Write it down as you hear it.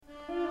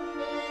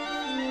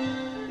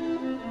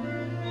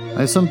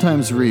I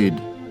sometimes read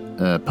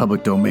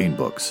public domain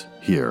books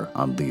here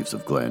on Leaves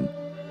of Glen.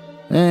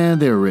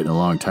 And they were written a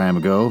long time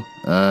ago,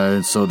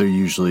 so they're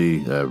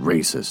usually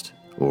racist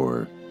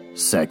or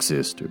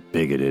sexist or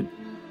bigoted.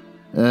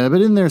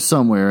 But in there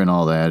somewhere and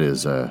all that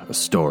is a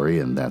story,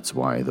 and that's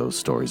why those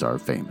stories are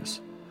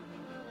famous.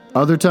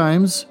 Other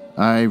times,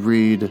 I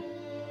read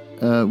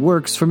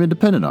works from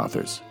independent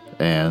authors,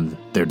 and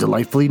they're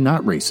delightfully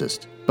not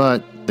racist,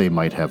 but they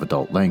might have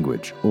adult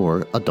language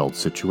or adult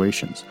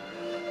situations.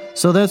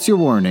 So that's your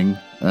warning,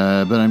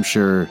 but I'm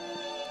sure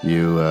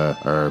you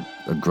are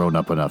grown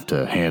up enough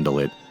to handle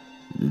it.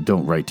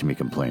 Don't write to me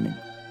complaining.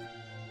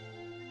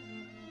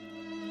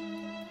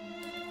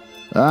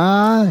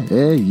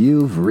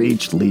 You've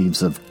reached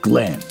Leaves of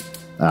Glen,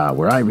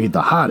 where I read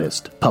the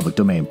hottest public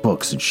domain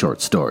books and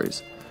short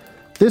stories.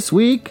 This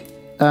week,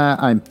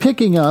 I'm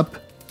picking up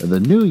the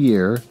new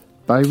year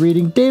by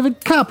reading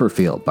David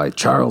Copperfield by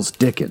Charles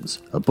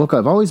Dickens, a book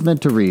I've always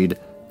meant to read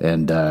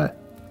and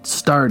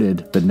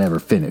started but never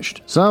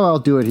finished, so I'll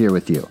do it here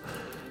with you.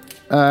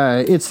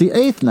 It's the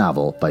 8th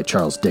novel by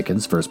Charles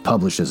Dickens, first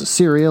published as a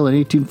serial in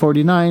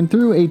 1849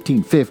 through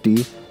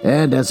 1850,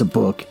 and as a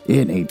book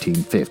in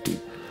 1850,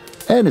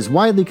 and is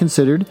widely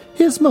considered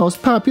his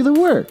most popular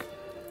work.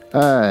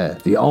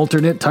 The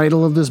alternate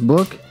title of this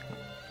book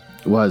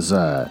was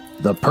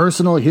The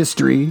Personal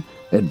History,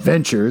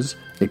 Adventures,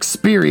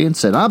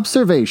 Experience, and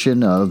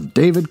Observation of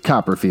David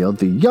Copperfield,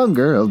 the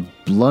Younger of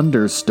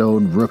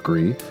Blunderstone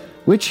Rookery,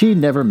 which he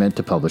never meant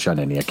to publish on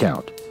any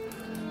account.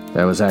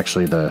 That was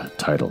actually the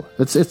title.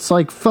 It's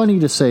like funny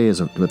to say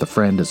with a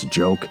friend as a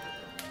joke,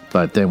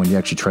 but then when you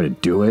actually try to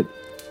do it,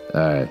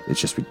 it's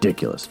just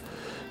ridiculous.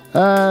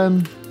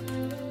 A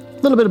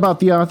little bit about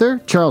the author.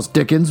 Charles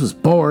Dickens was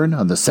born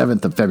on the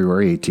 7th of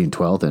February,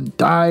 1812, and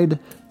died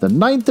the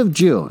 9th of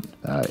June,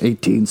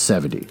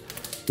 1870.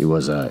 He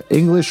was an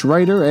English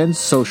writer and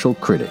social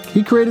critic.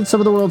 He created some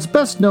of the world's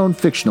best-known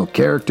fictional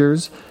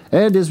characters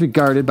and is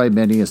regarded by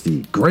many as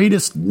the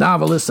greatest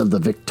novelist of the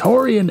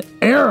Victorian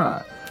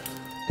era.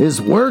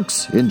 His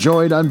works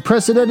enjoyed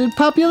unprecedented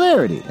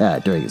popularity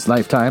during his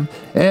lifetime,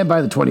 and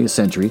by the 20th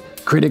century,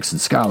 critics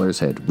and scholars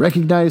had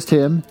recognized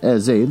him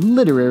as a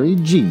literary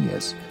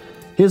genius.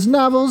 His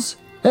novels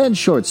and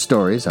short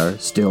stories are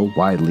still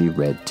widely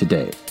read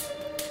today.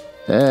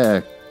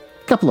 A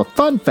couple of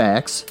fun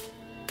facts.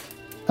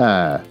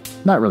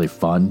 Not really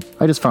fun.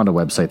 I just found a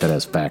website that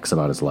has facts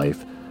about his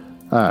life.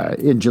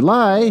 In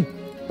July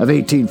of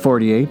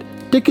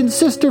 1848, Dickens'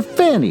 sister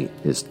Fanny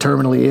is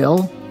terminally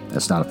ill.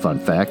 That's not a fun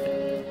fact.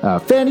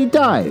 Fanny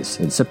dies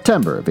in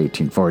September of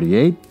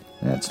 1848.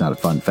 That's not a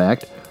fun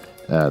fact.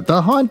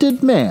 The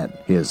Haunted Man,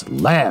 his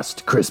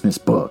last Christmas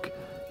book,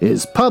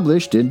 is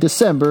published in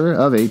December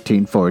of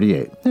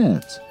 1848.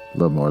 It's a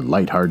little more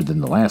lighthearted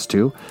than the last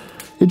two.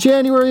 In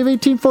January of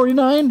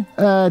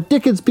 1849,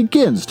 Dickens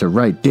begins to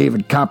write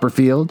David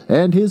Copperfield,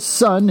 and his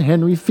son,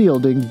 Henry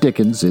Fielding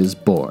Dickens, is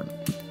born.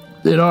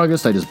 In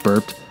August, I just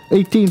burped,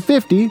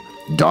 1850,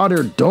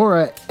 daughter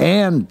Dora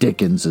Ann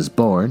Dickens is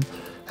born.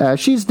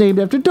 She's named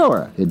after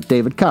Dora in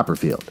David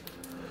Copperfield.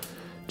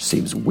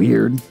 Seems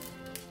weird.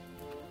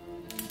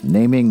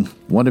 Naming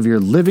one of your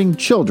living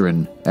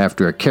children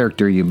after a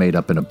character you made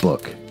up in a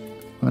book.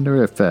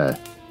 Wonder if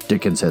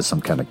Dickens has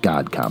some kind of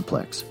god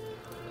complex.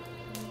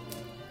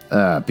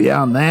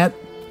 Beyond that,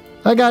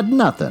 I got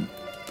nothing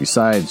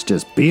besides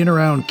just being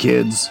around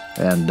kids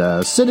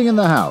and sitting in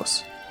the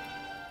house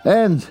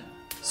and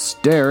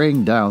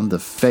staring down the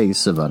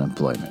face of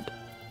unemployment.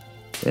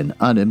 And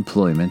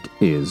unemployment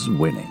is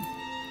winning.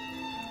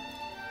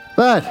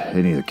 But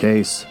in either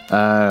case,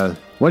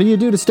 what do you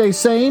do to stay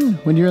sane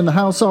when you're in the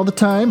house all the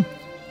time?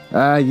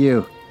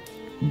 You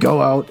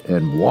go out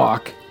and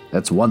walk.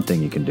 That's one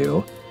thing you can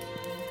do.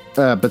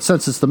 But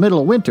since it's the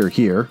middle of winter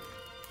here,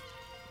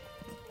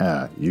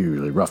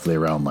 usually roughly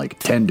around like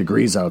 10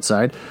 degrees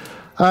outside,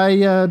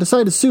 I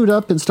decided to suit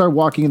up and start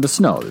walking in the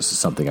snow. This is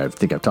something I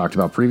think I've talked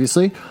about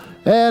previously.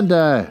 And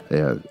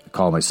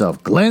call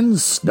myself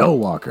Glenn's Snow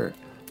Walker.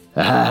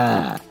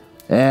 And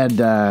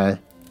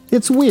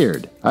it's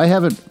weird. I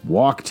haven't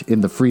walked in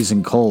the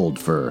freezing cold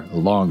for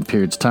long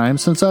periods of time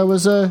since I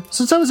was a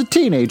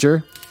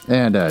teenager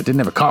and didn't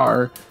have a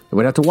car and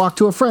would have to walk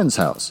to a friend's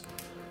house.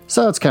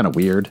 So it's kind of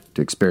weird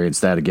to experience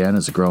that again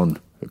as a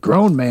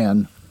grown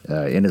man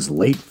in his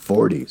late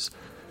 40s.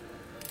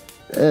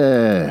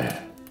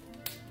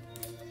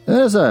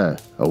 There's a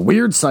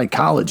weird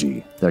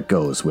psychology that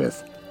goes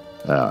with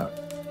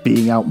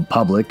being out in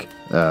public,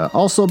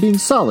 also being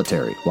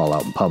solitary while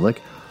out in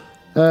public.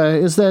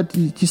 Is that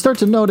you start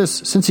to notice,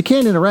 since you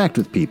can't interact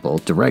with people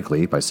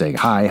directly by saying,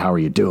 hi, how are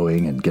you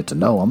doing, and get to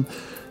know them,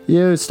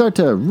 you start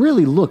to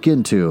really look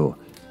into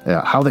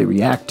how they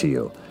react to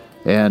you.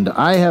 And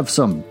I have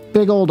some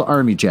big old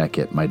army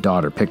jacket my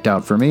daughter picked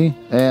out for me,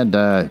 and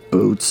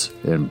boots,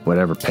 and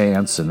whatever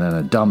pants, and then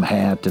a dumb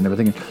hat and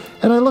everything.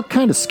 And I look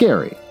kind of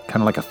scary,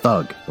 kind of like a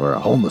thug or a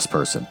homeless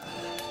person.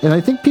 And I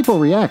think people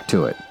react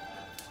to it.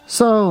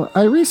 So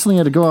I recently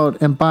had to go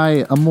out and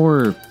buy a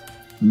more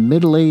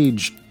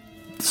middle-aged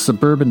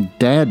suburban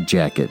dad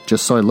jacket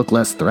just so I look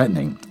less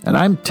threatening. And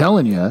I'm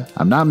telling you,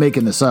 I'm not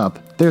making this up,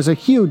 there's a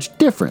huge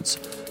difference.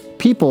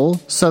 People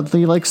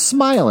suddenly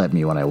smile at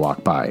me when I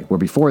walk by, where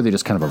before they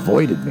just kind of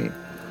avoided me.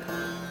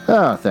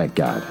 Oh, thank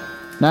God.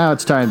 Now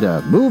it's time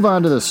to move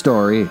on to the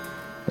story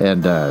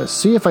and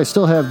see if I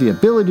still have the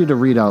ability to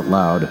read out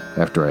loud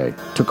after I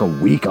took a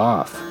week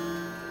off.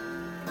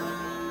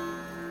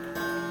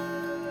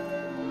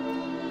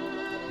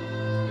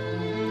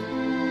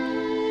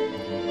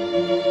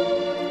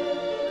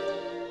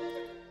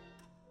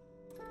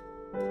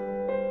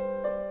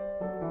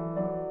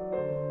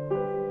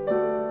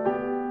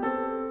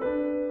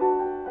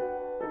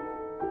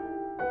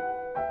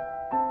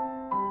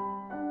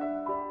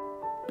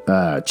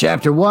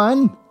 Chapter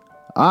 1,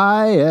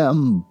 I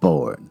Am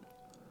Born.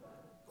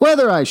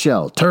 Whether I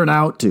shall turn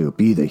out to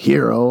be the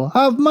hero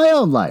of my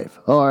own life,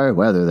 or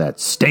whether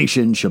that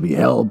station shall be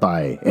held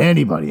by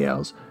anybody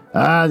else,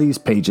 these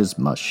pages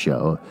must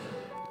show.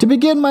 To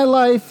begin my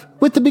life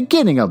with the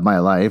beginning of my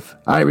life,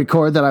 I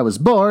record that I was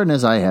born,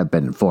 as I have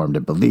been informed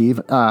and believe,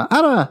 on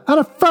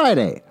a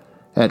Friday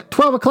at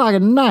 12 o'clock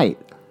at night.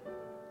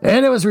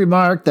 And it was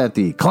remarked that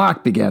the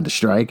clock began to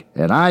strike,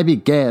 and I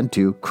began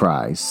to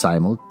cry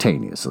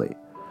simultaneously.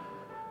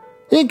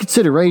 In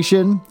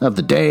consideration of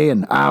the day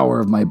and hour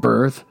of my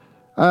birth,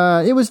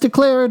 it was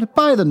declared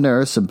by the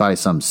nurse and by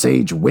some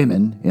sage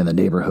women in the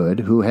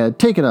neighborhood who had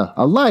taken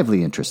a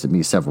lively interest in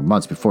me several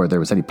months before there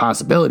was any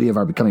possibility of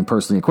our becoming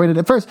personally acquainted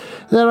at first,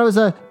 that I was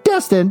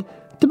destined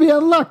to be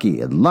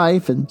unlucky in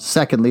life, and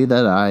secondly,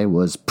 that I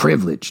was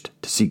privileged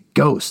to see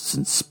ghosts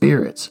and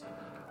spirits.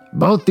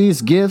 Both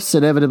these gifts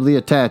inevitably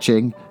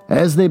attaching,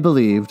 as they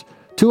believed,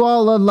 to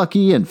all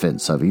unlucky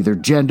infants of either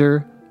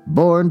gender,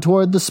 born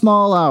toward the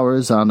small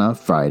hours on a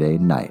Friday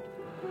night.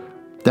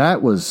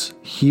 That was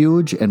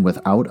huge and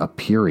without a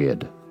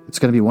period. It's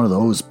going to be one of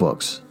those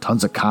books.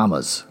 Tons of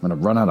commas. I'm going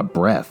to run out of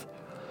breath.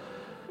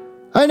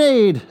 I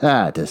need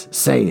to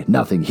say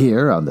nothing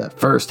here on the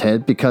first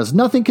head because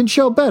nothing can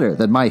show better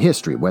than my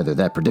history, whether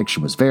that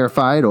prediction was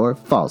verified or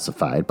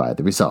falsified by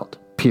the result.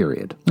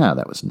 Period.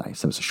 That was nice.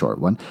 That was a short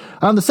one.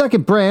 On the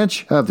second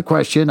branch of the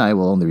question, I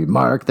will only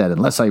remark that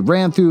unless I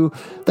ran through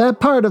that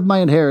part of my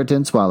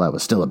inheritance while I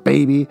was still a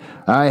baby,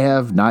 I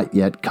have not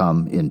yet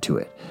come into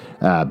it.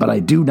 But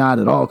I do not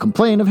at all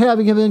complain of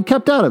having been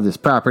kept out of this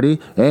property,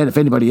 and if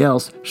anybody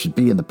else should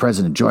be in the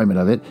present enjoyment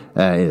of it,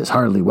 it is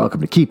heartily welcome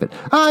to keep it.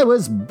 I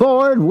was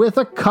born with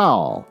a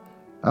caul.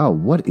 Oh,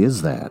 what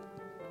is that?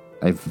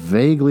 I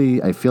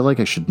feel like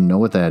I should know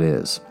what that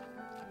is.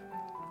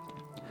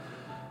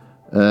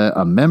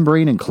 A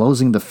membrane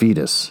enclosing the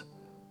fetus.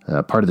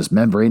 Part of this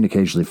membrane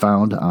occasionally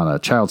found on a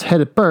child's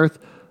head at birth,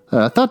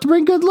 thought to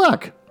bring good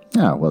luck.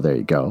 Oh, well, there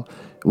you go.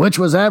 Which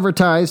was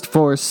advertised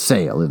for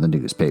sale in the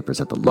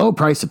newspapers at the low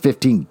price of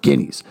 15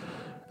 guineas.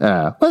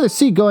 Whether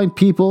seagoing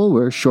people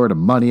were short of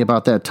money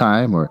about that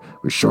time or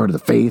were short of the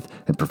faith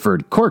and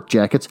preferred cork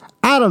jackets,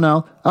 I don't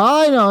know.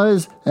 All I know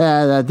is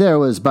that there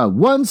was but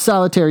one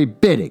solitary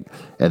bidding,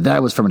 and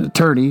that was from an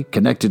attorney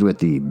connected with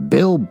the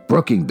bill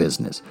brooking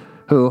business,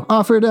 who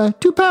offered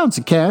 £2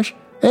 in cash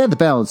and the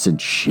balance in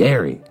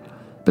sherry,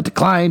 but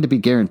declined to be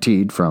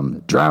guaranteed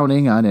from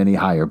drowning on any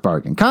higher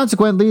bargain.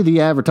 Consequently,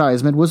 the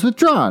advertisement was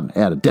withdrawn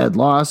at a dead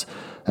loss,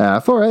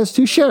 for as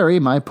to sherry,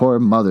 my poor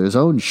mother's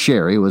own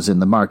sherry was in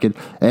the market,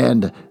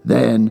 and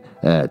then,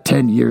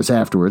 10 years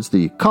afterwards,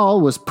 the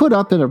call was put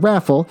up in a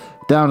raffle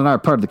down in our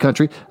part of the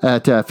country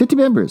at 50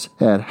 members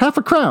at half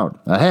a crown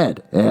a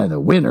head, and the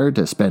winner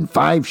to spend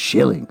 5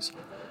 shillings.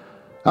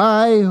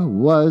 I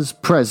was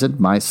present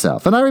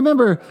myself, and I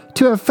remember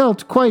to have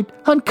felt quite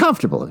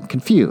uncomfortable and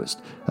confused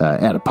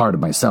at a part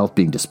of myself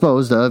being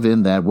disposed of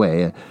in that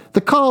way. The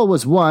call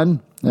was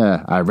won,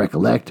 I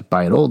recollect,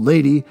 by an old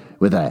lady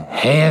with a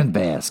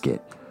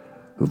handbasket,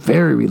 who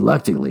very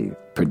reluctantly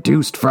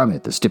produced from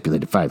it the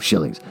stipulated 5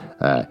 shillings,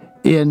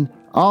 in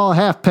all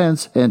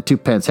halfpence and 2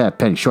 pence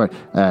halfpenny short,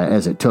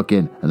 as it took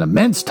in an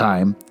immense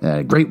time,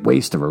 a great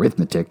waste of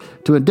arithmetic,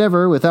 to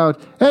endeavor without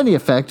any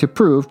effect to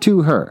prove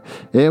to her.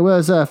 It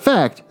was a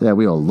fact that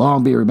will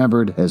long be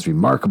remembered as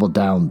remarkable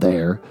down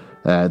there,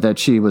 that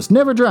she was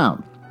never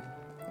drowned,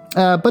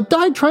 but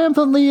died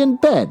triumphantly in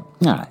bed,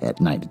 at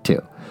 92.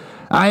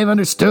 I have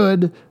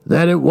understood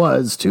that it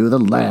was to the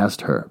last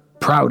her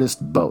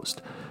proudest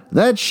boast,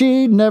 that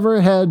she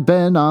never had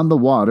been on the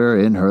water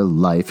in her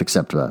life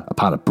except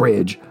upon a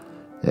bridge,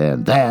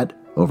 and that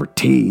over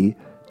tea,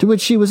 to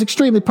which she was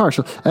extremely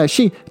partial.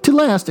 She, to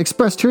last,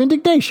 expressed her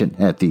indignation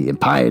at the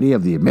impiety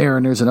of the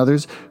mariners and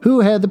others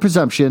who had the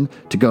presumption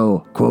to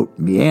go, quote,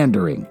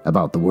 meandering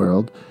about the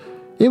world.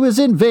 It was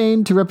in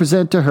vain to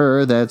represent to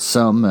her that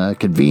some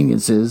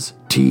conveniences,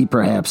 tea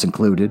perhaps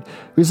included,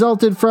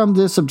 resulted from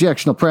this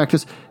objectionable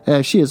practice,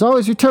 as she has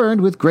always returned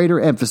with greater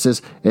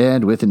emphasis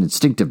and with an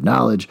instinctive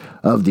knowledge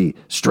of the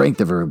strength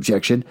of her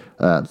objection.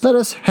 Let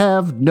us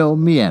have no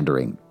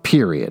meandering.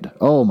 Period.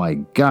 Oh my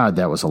God,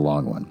 that was a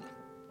long one.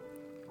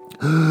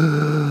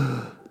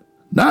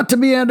 Not to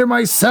meander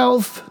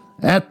myself,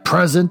 at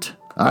present,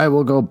 I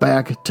will go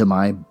back to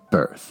my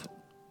birth.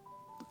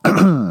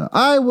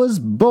 I was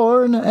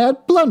born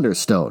at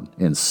Blunderstone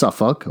in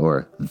Suffolk,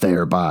 or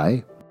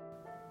thereby,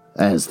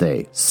 as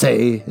they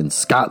say in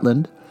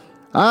Scotland.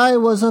 I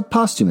was a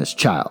posthumous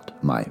child.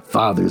 My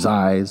father's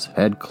eyes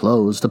had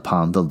closed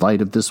upon the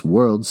light of this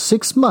world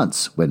 6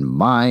 months when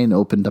mine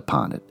opened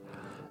upon it.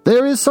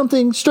 There is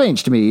something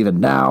strange to me even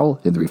now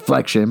in the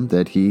reflection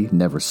that he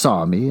never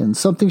saw me, and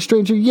something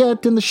stranger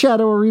yet in the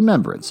shadow or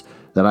remembrance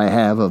that I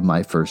have of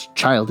my first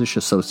childish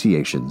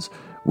associations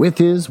with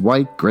his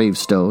white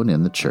gravestone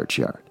in the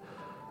churchyard,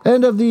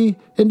 and of the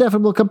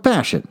ineffable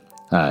compassion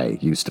I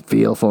used to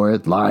feel for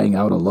it lying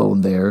out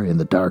alone there in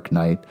the dark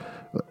night.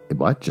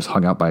 What? Just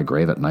hung out by a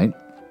grave at night?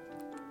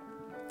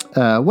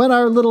 When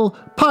our little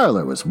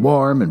parlor was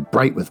warm and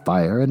bright with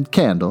fire and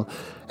candle,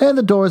 and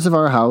the doors of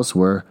our house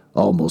were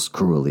almost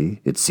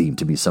cruelly, it seemed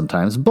to me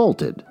sometimes,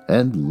 bolted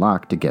and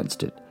locked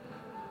against it.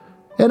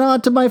 An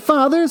aunt of my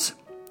father's,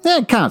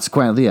 and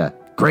consequently a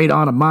great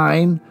aunt of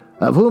mine,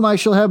 of whom I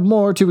shall have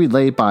more to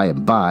relate by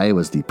and by,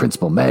 was the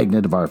principal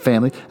magnet of our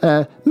family,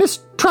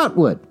 Miss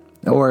Trotwood,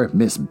 or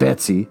Miss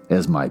Betsy,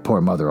 as my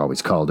poor mother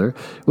always called her,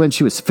 when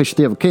she was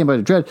sufficiently overcome by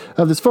the dread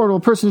of this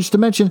formidable personage to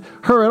mention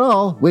her at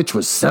all, which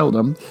was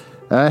seldom,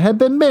 had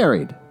been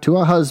married to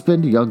a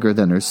husband younger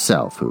than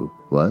herself, who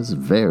was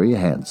very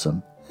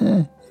handsome,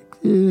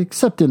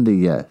 except in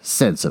the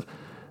sense of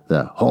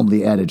the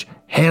homely adage,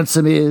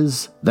 handsome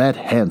is that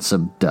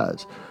handsome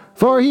does.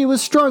 For he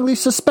was strongly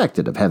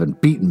suspected of having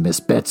beaten Miss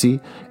Betsy,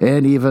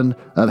 and even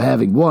of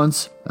having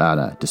once, on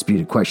a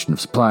disputed question of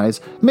supplies,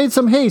 made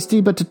some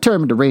hasty but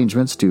determined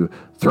arrangements to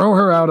throw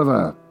her out of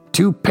a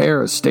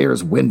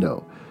 2-pair-of-stairs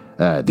window.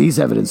 These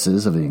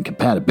evidences of the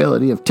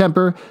incompatibility of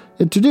temper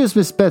introduced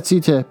Miss Betsy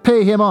to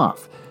pay him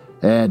off,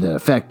 and in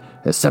effect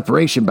a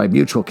separation by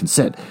mutual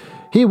consent.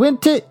 He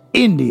went to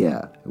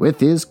India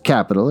with his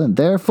capital, and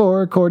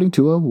therefore, according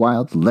to a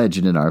wild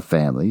legend in our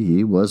family,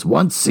 he was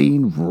once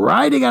seen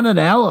riding on an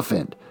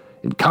elephant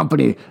in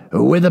company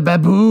with a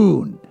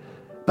baboon.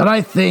 But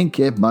I think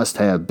it must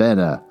have been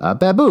a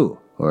baboo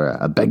or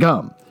a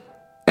begum.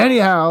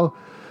 Anyhow,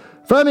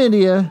 from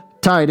India,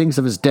 tidings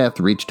of his death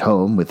reached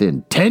home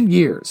within 10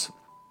 years.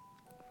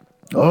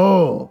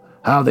 Oh,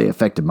 how they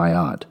affected my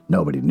aunt,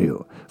 nobody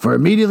knew. For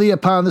immediately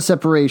upon the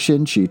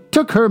separation, she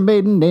took her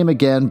maiden name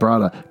again,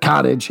 bought a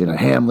cottage in a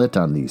hamlet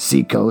on the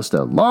seacoast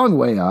a long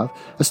way off,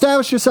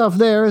 established herself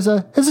there as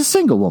a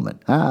single woman,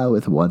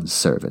 with one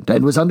servant,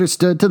 and was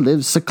understood to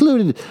live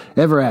secluded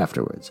ever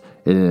afterwards,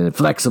 in an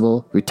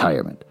inflexible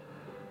retirement.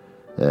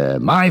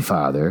 My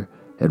father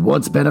had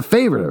once been a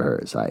favorite of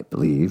hers, I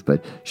believe,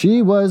 but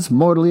she was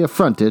mortally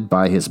affronted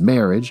by his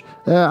marriage,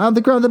 on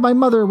the ground that my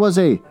mother was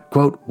a,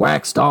 quote,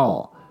 wax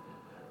doll.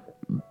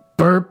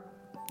 Burp.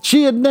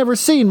 She had never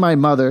seen my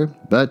mother,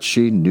 but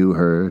she knew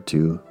her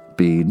to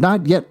be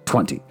not yet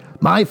 20.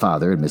 My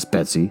father and Miss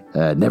Betsy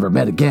never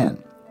met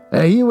again.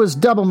 He was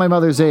double my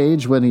mother's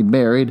age when he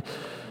married,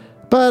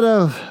 but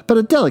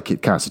a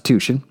delicate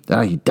constitution.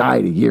 He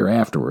died a year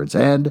afterwards,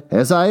 and,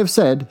 as I have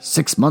said,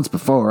 6 months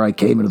before I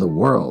came into the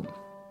world.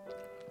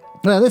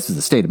 This is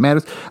the state of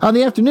matters. On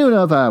the afternoon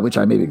of, which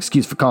I may be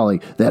excused for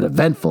calling that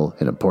eventful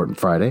and important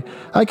Friday,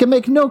 I can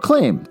make no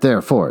claim,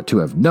 therefore, to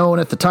have known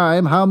at the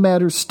time how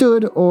matters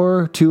stood,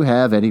 or to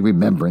have any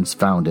remembrance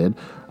founded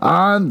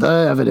on the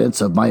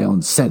evidence of my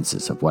own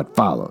senses of what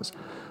follows.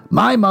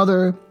 My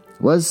mother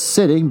was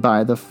sitting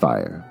by the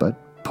fire,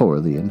 but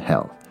poorly in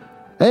health,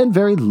 and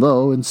very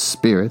low in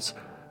spirits,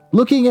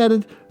 looking at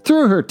it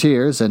through her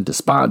tears and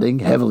desponding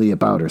heavily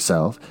about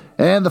herself,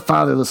 and the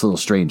fatherless little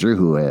stranger,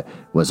 who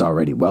was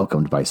already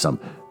welcomed by some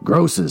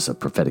grosses of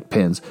prophetic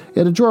pins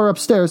in a drawer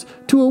upstairs,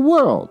 to a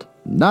world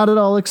not at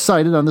all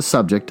excited on the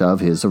subject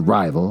of his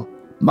arrival.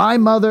 My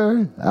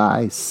mother,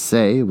 I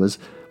say, was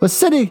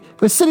sitting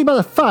by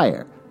the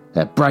fire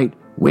that bright,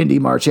 windy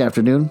March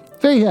afternoon,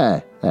 very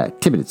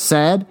timid and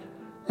sad,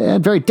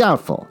 and very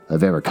doubtful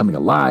of ever coming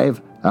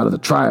alive out of the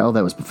trial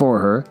that was before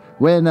her,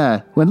 when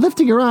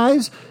lifting her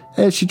eyes,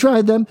 as she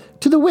tried them,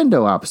 to the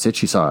window opposite,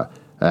 she saw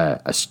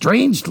a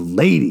strange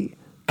lady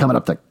coming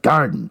up the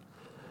garden.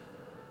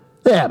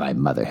 My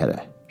mother had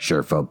a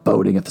sure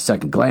foreboding at the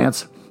second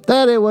glance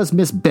that it was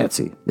Miss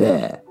Betsy.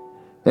 And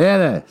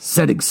the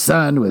setting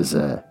sun was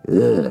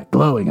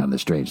glowing on the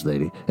strange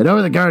lady, and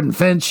over the garden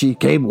fence she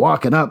came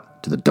walking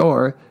up to the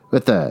door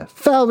with a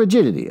foul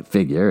rigidity of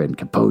figure and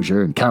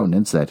composure and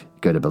countenance that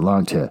could have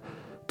belonged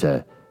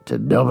to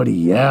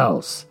nobody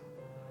else.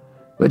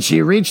 When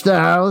she reached the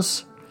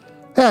house,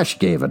 she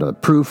gave another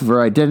proof of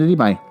her identity.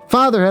 My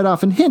father had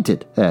often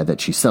hinted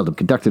that she seldom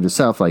conducted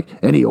herself like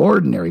any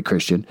ordinary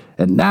Christian,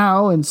 and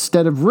now,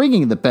 instead of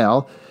ringing the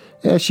bell,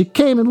 she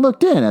came and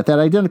looked in at that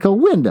identical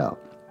window,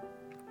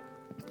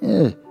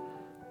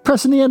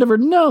 pressing the end of her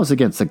nose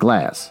against the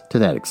glass to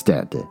that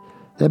extent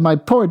that my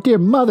poor dear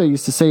mother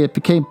used to say it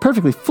became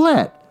perfectly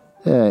flat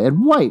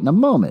and white in a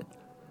moment.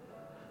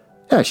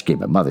 She gave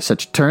my mother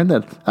such a turn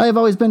that I have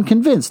always been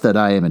convinced that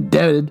I am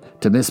indebted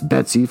to Miss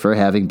Betsy for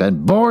having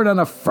been born on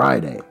a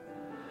Friday.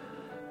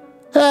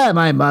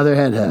 My mother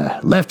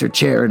had left her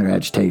chair in her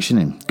agitation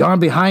and gone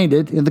behind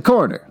it in the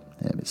corner,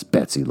 And Miss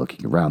Betsy,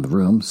 looking around the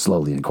room,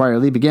 slowly and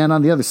quietly began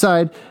on the other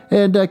side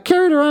and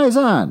carried her eyes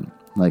on,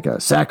 like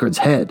a sacred's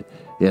head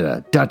in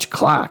a Dutch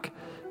clock,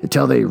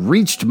 until they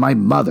reached my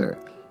mother,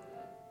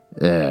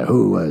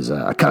 who was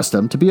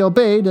accustomed to be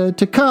obeyed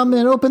to come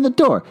and open the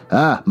door.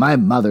 My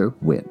mother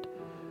went.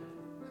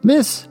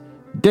 "Miss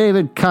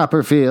David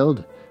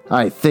Copperfield,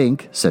 I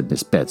think," said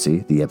Miss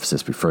Betsy, the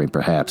emphasis referring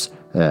perhaps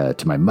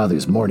to my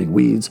mother's morning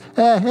weeds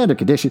and her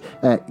condition.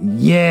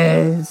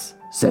 "Yes,"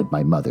 said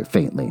my mother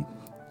faintly.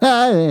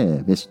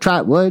 "Miss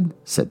Trotwood,"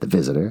 said the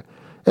visitor.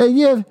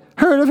 "You've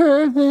heard of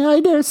her, I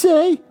dare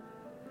say?"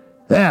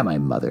 My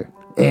mother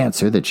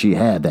answered that she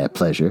had that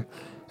pleasure,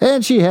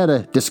 and she had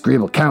a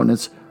disagreeable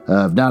countenance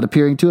of not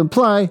appearing to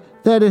imply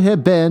that it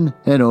had been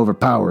an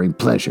overpowering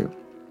pleasure.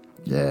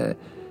 "I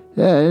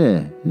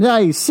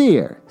see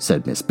her,"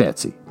 said Miss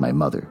Betsy. My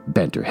mother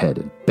bent her head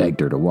and begged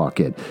her to walk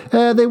in.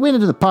 They went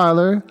into the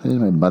parlor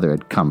my mother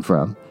had come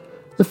from.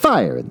 The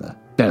fire in the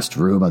best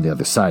room on the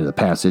other side of the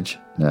passage,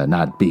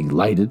 not being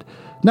lighted,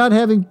 not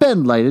having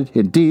been lighted,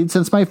 indeed,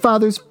 since my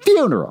father's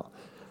funeral.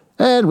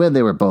 And when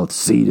they were both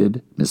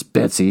seated, Miss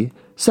Betsy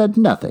said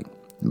nothing.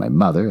 And my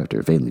mother,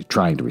 after vainly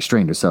trying to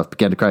restrain herself,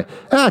 began to cry.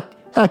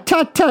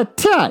 "Tut, tut,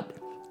 tut,"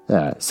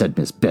 said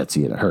Miss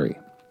Betsy in a hurry.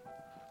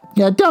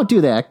 "Don't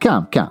do that.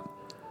 Come.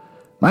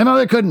 My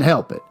mother couldn't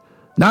help it,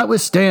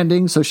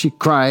 notwithstanding, so she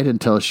cried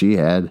until she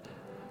had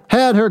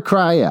her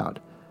cry out.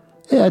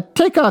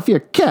 "Take off your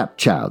cap,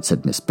 child,"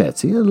 said Miss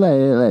Betsy.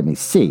 Let me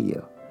see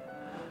you."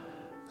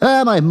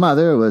 My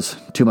mother was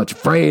too much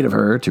afraid of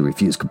her to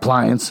refuse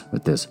compliance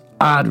with this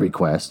odd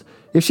request,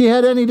 if she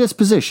had any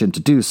disposition to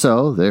do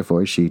so.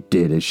 Therefore she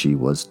did as she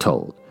was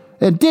told,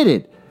 and did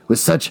it with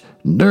such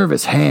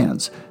nervous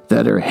hands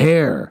that her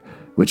hair,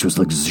 which was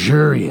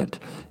luxuriant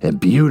and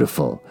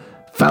beautiful,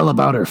 fell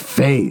about her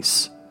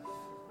face.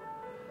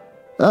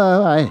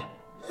 "I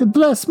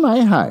bless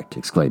my heart,"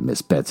 exclaimed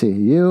Miss Betsy.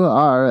 "You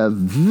are a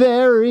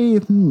very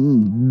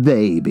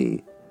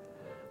baby."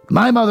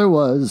 My mother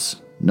was,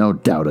 no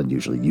doubt,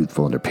 unusually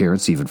youthful in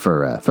appearance, even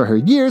for her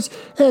years.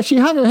 She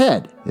hung her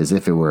head as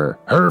if it were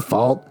her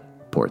fault,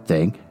 poor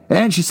thing,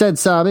 and she said,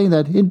 sobbing,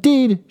 that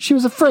indeed she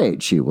was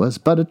afraid she was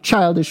but a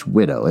childish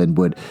widow, and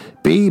would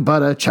be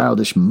but a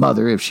childish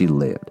mother if she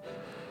lived.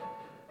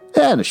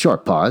 And a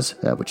short pause,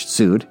 which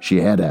ensued. She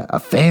had a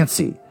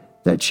fancy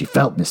that she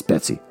felt Miss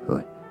Betsy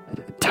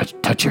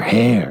touch her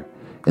hair,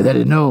 and that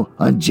in no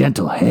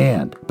ungentle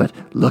hand, but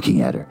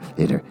looking at her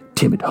in her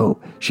timid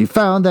hope, she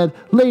found that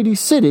lady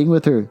sitting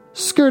with her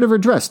skirt of her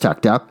dress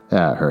tucked up,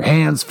 her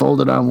hands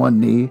folded on one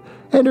knee,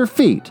 and her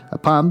feet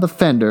upon the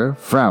fender,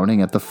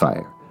 frowning at the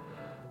fire.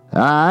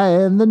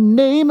 "In the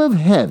name of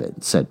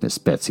heaven," said Miss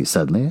Betsy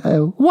suddenly,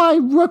 "why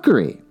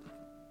rookery?"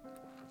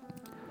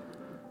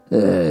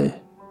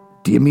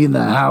 "Do you mean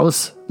the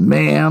house,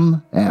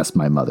 ma'am?" asked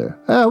my mother.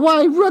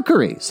 "Why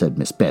rookery?" said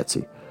Miss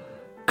Betsy.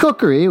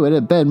 "Cookery would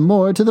have been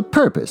more to the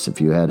purpose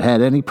if you had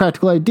had any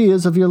practical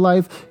ideas of your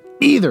life,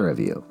 either of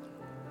you."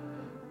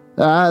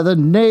 "The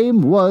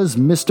name was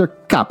Mr.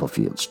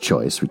 Copperfield's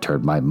choice,"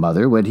 returned my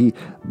mother. "When he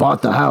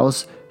bought the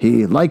house,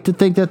 he liked to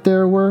think that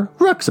there were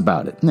rooks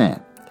about it.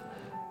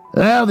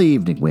 Well, the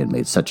evening wind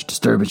made such a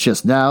disturbance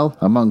just now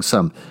among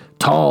some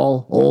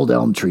tall old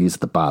elm trees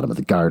at the bottom of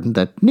the garden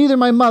that neither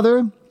my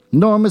mother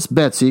nor Miss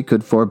Betsy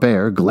could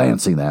forbear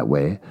glancing that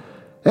way,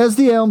 as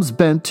the elms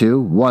bent to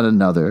one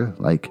another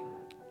like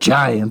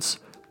giants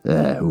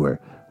who were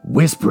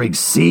whispering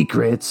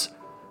secrets,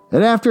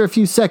 and after a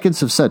few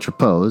seconds of such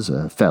repose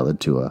fell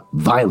into a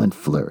violent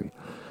flurry,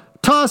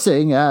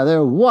 tossing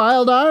their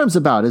wild arms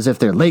about as if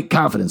their late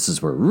confidences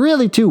were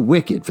really too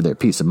wicked for their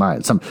peace of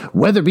mind. Some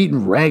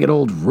weather-beaten, ragged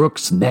old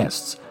rooks'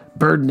 nests,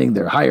 burdening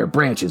their higher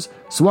branches,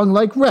 swung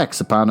like wrecks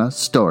upon a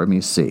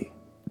stormy sea.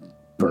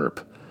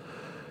 Burp.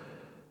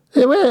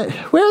 Where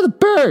are the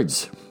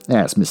birds?"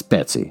 asked Miss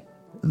Betsy.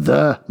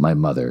 My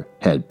mother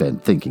had been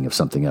thinking of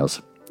something else.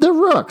 "The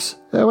rooks.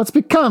 What's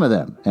become of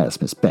them?"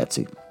 asked Miss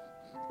Betsy.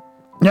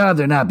 "No,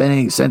 there not been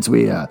any since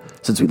we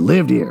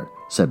lived here,"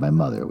 said my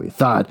mother. "We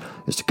thought,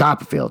 Mr.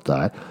 Copperfield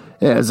thought,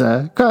 it was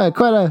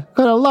quite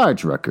a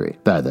large rookery.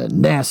 But the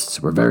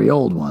nests were very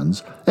old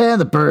ones,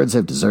 and the birds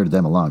have deserted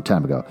them a long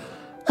time ago."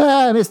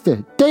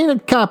 "Mr.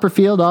 David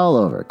Copperfield all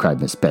over," cried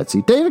Miss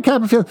Betsy. "David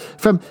Copperfield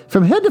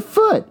from head to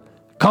foot.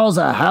 Calls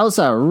a house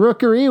a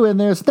rookery when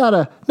there's not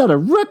a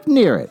rook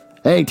near it.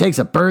 He takes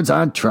the birds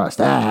on trust.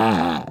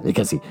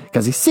 Because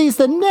he sees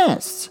the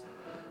nests."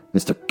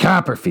 "Mr.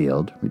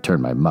 Copperfield,"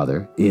 returned my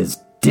mother, "is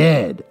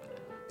dead.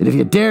 And if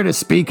you dare to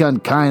speak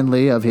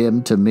unkindly of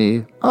him to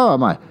me—"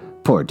 My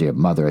poor dear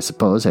mother, I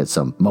suppose, had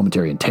some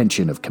momentary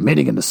intention of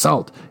committing an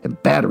assault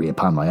and battery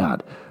upon my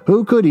aunt,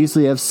 who could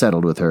easily have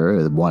settled with her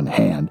with one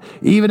hand,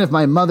 even if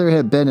my mother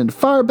had been in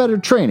far better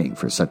training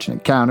for such an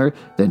encounter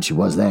than she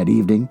was that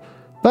evening.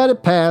 But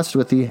it passed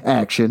with the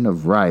action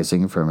of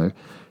rising from her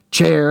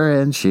chair,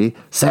 and she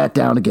sat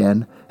down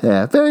again,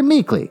 very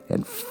meekly,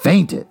 and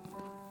fainted.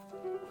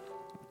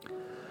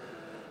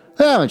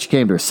 When she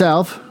came to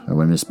herself, or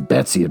when Miss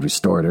Betsy had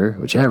restored her,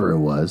 whichever it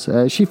was,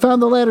 she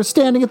found the latter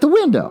standing at the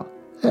window,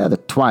 The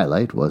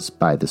twilight was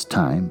by this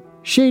time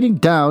shading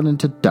down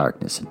into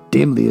darkness, and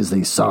dimly as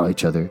they saw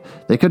each other,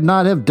 they could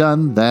not have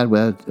done that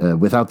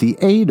without the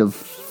aid of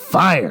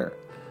fire.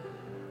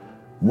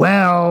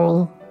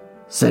 "Well,"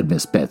 said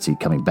Miss Betsy,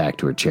 coming back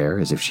to her chair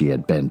as if she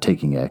had been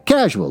taking a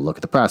casual look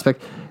at the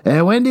prospect.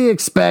 "When do you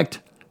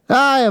expect—"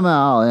 "I am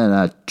all in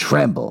a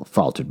tremble,"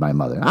 faltered my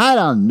mother. "I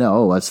don't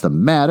know what's the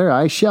matter.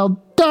 I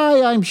shall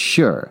die, I'm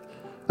sure."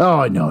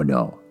 "Oh,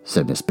 no,"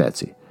 said Miss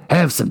Betsy.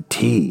 "Have some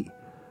tea."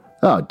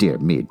 "Oh, dear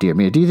me. Do you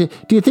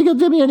think it'll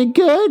do me any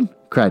good?"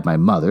 cried my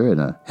mother in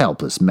a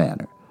helpless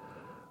manner.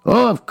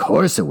 "Oh, of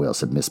course it will,"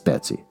 said Miss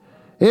Betsy.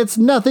 "It's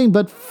nothing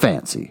but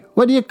fancy.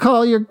 What do you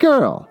call your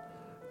girl?"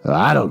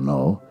 "I don't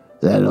know.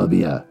 That'll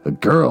be a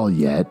girl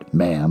yet,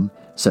 ma'am,"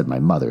 said my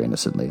mother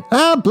innocently.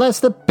 "Ah,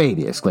 bless the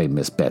baby," exclaimed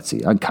Miss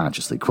Betsy,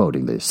 unconsciously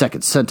quoting the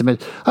second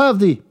sentiment of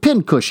the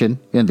pincushion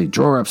in the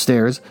drawer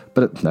upstairs.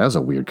 But that was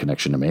a weird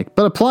connection to make.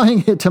 But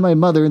applying it to my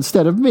mother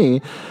instead of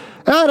me.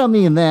 "I don't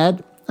mean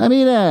that. I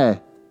mean,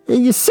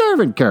 your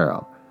servant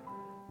girl."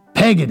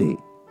 "Peggotty,"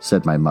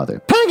 said my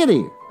mother.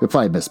 "Peggotty,"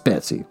 replied Miss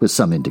Betsy with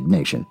some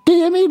indignation. "Do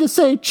you mean to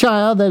say,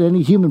 child, that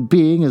any human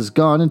being has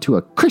gone into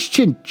a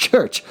Christian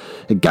church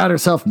and got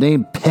herself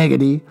named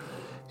Peggotty?"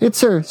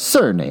 "It's her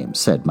surname,"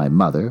 said my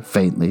mother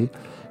faintly.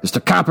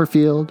 "Mr.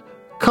 Copperfield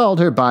called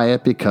her by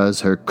it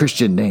because her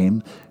Christian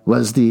name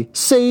was the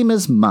same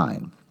as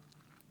mine."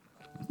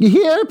 "You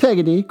hear,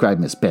 Peggotty?" cried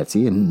Miss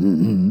Betsy,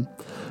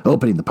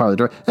 opening the parlor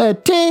door.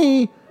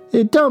 "Tea!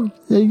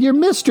 Your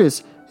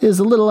mistress is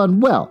a little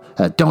unwell.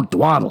 Don't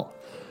dawdle."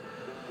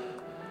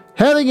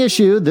 Having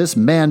issued this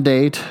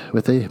mandate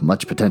with a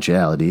much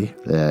potentiality,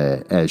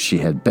 as she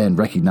had been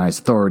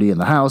recognized authority in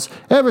the house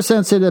ever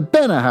since it had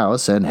been a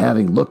house, and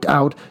having looked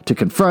out to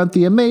confront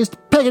the amazed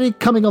Peggotty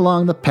coming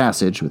along the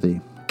passage with a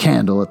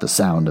candle at the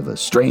sound of a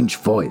strange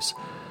voice,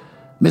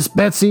 Miss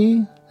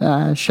Betsy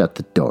shut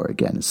the door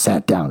again and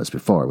sat down as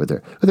before, with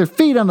her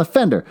feet on the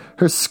fender,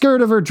 her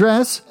skirt of her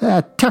dress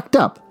tucked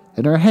up,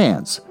 and her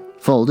hands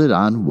folded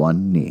on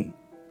one knee.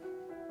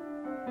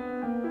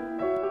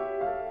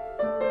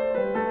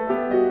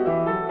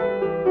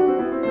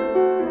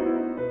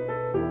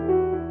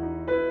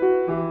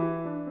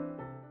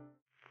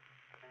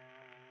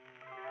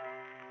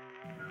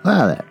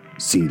 Well, that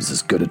seems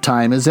as good a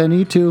time as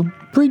any to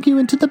bring you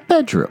into the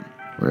bedroom,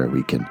 where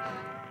we can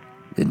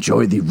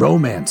enjoy the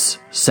romance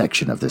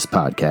section of this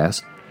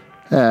podcast.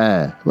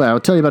 I'll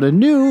tell you about a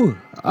new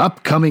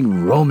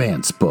upcoming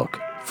romance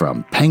book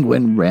from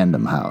Penguin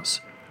Random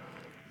House.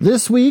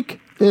 This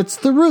week, it's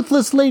The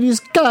Ruthless Lady's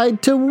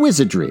Guide to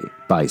Wizardry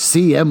by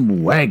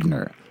C.M.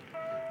 Wagner.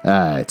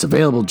 It's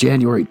available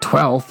January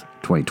 12th,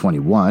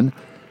 2021.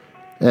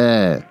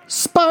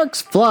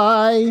 Sparks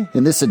fly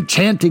in this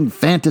enchanting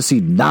fantasy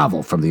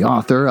novel from the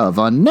author of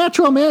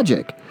Unnatural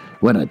Magic,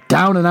 when a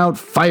down-and-out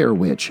fire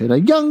witch and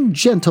a young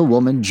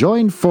gentlewoman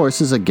join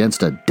forces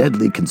against a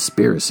deadly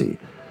conspiracy.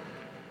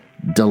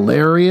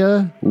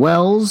 Delaria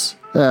Wells,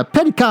 a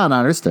petty con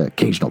artist, an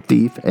occasional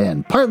thief,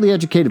 and partly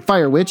educated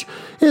fire witch,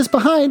 is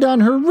behind on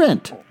her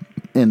rent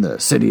in the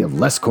city of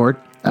Lescourt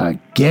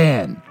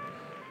again.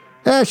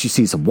 She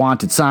sees some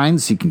wanted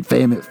signs seeking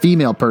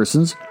female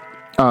persons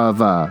of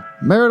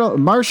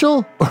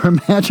martial or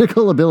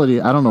magical ability,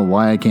 I don't know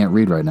why I can't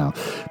read right now,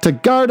 to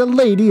guard a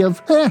lady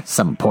of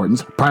some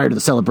importance prior to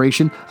the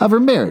celebration of her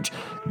marriage.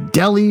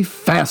 Deli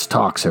fast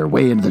talks her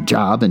way into the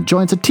job and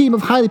joins a team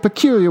of highly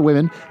peculiar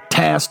women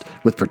tasked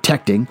with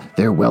protecting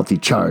their wealthy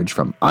charge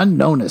from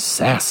unknown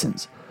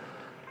assassins.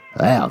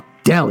 Well,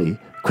 Deli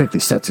quickly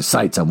sets her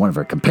sights on one of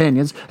her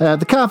companions,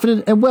 the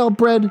confident and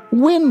well-bred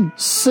Win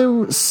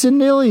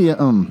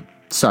Sinilium.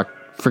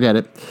 Forget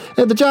it.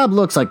 The job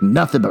looks like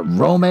nothing but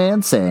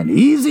romance and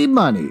easy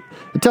money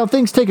until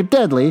things take a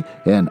deadly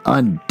and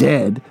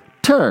undead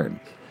turn.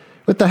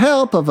 With the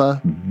help of a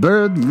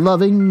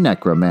bird-loving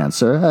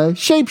necromancer, a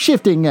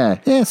shape-shifting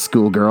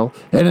schoolgirl,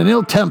 and an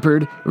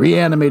ill-tempered,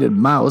 reanimated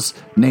mouse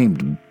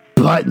named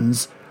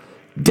Buttons,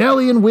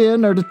 Deli and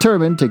Win are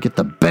determined to get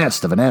the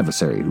best of an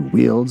adversary who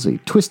wields a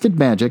twisted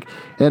magic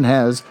and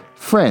has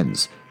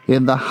friends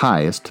in the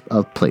highest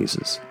of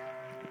places.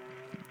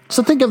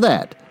 So think of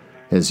that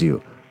as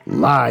you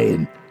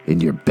lie in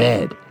your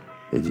bed,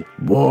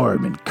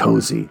 warm and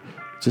cozy.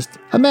 Just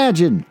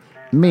imagine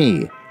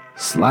me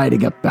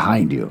sliding up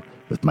behind you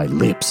with my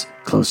lips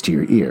close to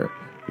your ear,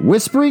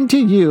 whispering to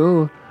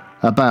you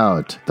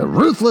about The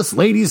Ruthless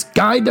Lady's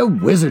Guide to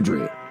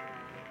Wizardry.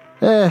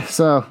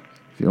 So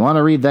if you want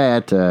to read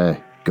that,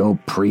 go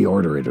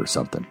pre-order it or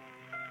something.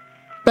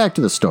 Back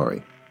to the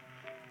story.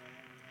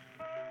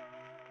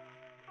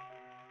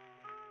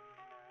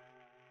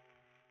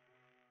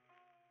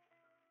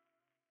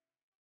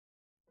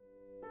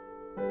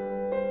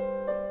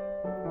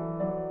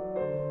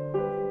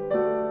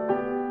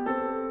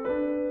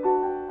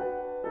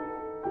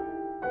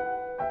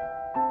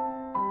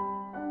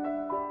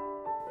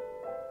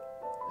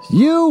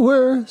 "You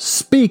were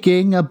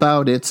speaking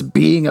about its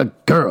being a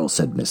girl,"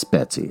 said Miss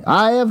Betsy.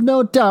 "I have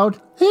no doubt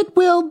it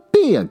will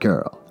be a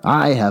girl.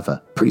 I have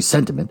a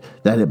presentiment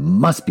that it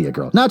must be a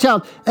girl. Now,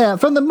 child,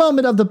 from the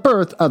moment of the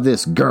birth of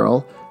this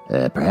girl,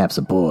 perhaps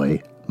a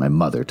boy, my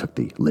mother took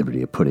the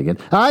liberty of putting it,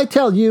 I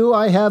tell you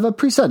I have a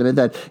presentiment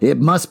that it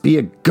must be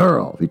a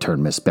girl,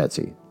 returned Miss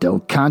Betsy.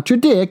 Don't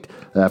contradict.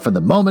 From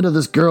the moment of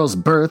this girl's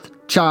birth,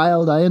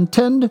 child, I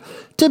intend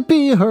to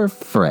be her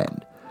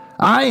friend.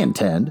 I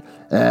intend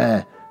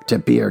to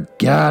be her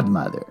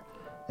godmother.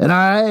 And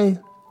I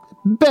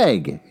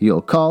beg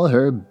you'll call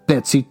her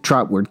Betsy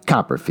Trotwood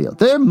Copperfield.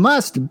 There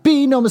must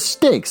be no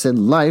mistakes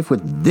in life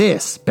with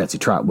this Betsy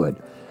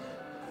Trotwood.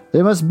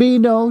 There must be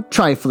no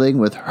trifling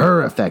with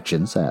her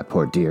affections,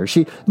 poor dear.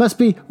 She must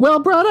be well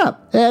brought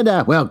up and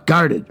well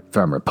guarded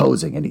from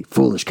reposing any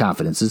foolish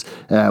confidences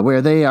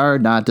where they are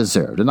not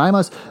deserved. And I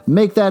must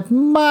make that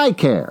my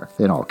care,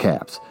 in all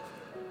caps.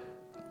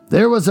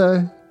 There was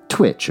a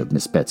twitch of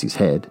Miss Betsy's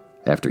head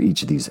after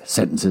each of these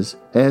sentences,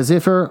 as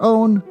if her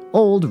own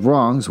old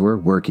wrongs were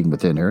working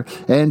within her,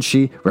 and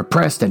she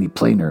repressed any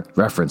plainer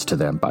reference to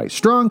them by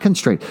strong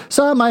constraint.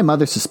 So my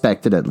mother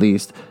suspected, at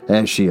least,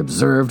 as she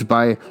observed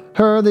by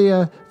her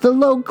the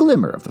low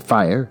glimmer of the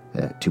fire,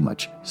 too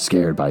much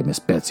scared by Miss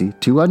Betsy,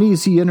 too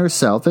uneasy in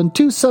herself, and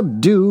too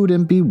subdued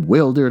and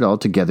bewildered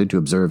altogether to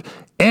observe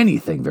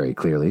anything very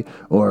clearly,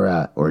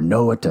 or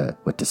know what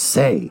to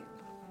say.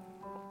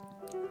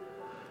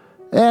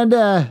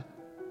 And,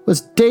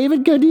 was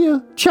David good to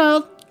you,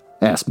 child?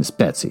 Asked Miss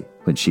Betsy,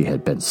 when she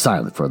had been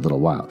silent for a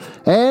little while,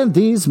 and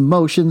these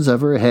motions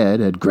of her head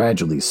had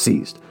gradually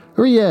ceased.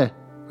 Were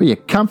you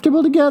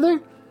comfortable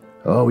together?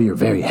 Oh, we were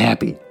very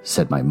happy,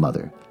 said my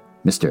mother.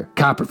 Mr.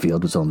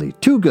 Copperfield was only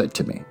too good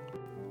to me.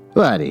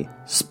 What, he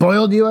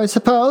spoiled you, I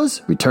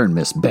suppose? Returned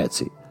Miss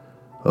Betsy.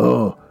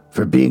 Oh,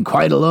 for being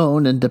quite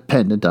alone and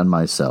dependent on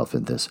myself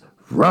in this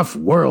rough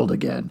world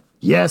again.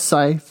 Yes,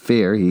 I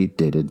fear he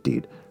did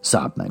indeed,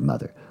 sobbed my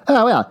mother.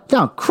 Oh, well,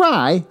 don't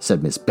cry,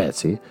 said Miss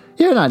Betsy.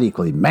 You're not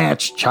equally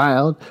matched,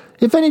 child.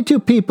 If any two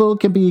people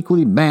can be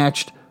equally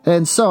matched,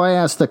 and so I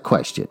asked the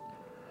question.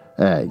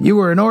 You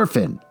were an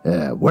orphan,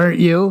 weren't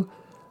you?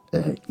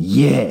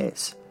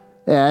 Yes.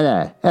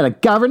 At a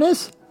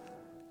governess?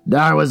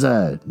 I was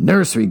a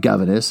nursery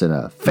governess in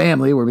a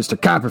family where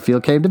Mr.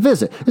 Copperfield came to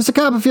visit. Mr.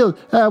 Copperfield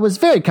was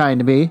very kind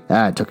to me,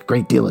 took a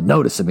great deal of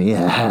notice of me,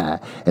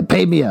 and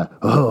paid me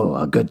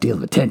a good deal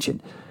of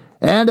attention.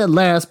 And at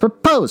last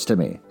proposed to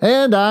me,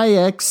 and I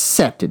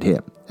accepted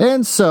him.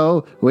 And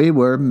so we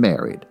were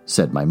married,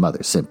 said my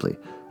mother simply.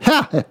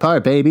 Ha! Poor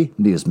baby,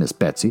 mused Miss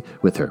Betsy,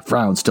 with her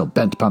frown still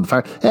bent upon the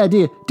fire.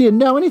 Do you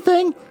know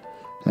anything?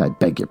 I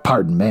beg your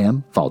pardon,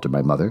 ma'am, faltered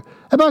my mother.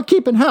 About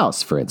keeping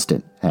house, for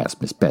instance,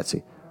 asked Miss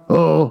Betsy.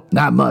 Oh,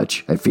 not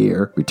much, I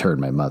fear, returned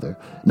my mother.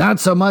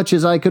 Not so much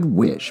as I could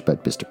wish,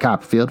 but Mr.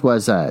 Copperfield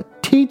was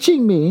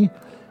teaching me.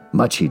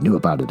 Much he knew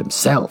about it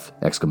himself,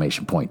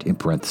 exclamation point, in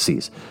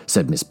parentheses,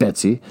 said Miss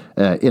Betsy,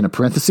 in a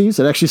parentheses.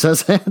 It actually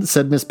says,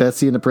 said Miss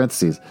Betsy in a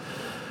parentheses.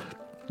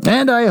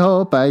 And I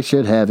hope I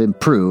should have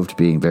improved,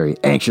 being very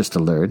anxious to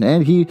learn,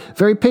 and he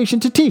very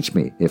patient to teach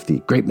me, if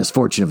the great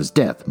misfortune of his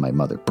death. My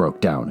mother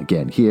broke down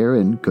again here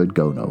and could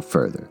go no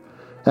further.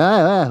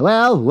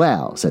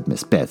 Well, said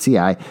Miss Betsy,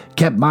 I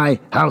kept my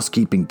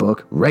housekeeping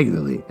book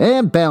regularly,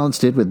 and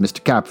balanced it with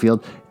Mr.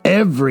 Copperfield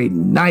every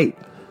night.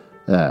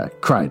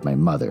 Cried my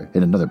mother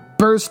in another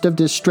burst of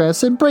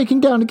distress and breaking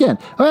down again.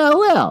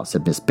 Well,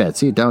 said Miss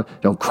Betsy,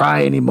 don't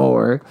cry any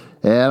more.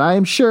 And I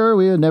am sure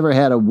we have never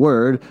had a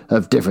word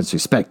of difference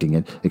respecting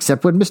it,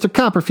 except when Mr.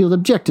 Copperfield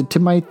objected to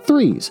my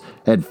 3s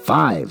and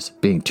 5s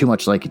being too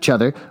much like each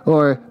other,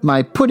 or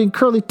my putting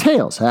curly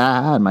tails,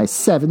 and my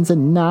 7s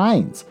and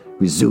 9s,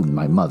 resumed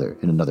my mother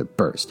in another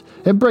burst,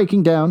 and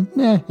breaking down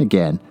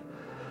again.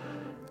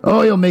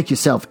 Oh, you'll make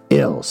yourself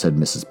ill, said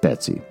Mrs.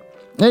 Betsy.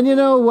 And you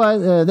know what?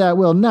 That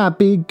will not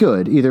be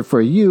good, either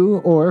for you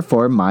or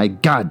for my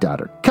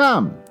goddaughter.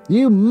 Come,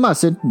 you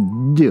mustn't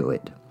do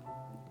it.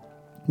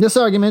 This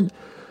argument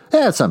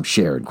had some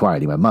share in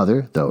quieting my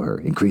mother, though her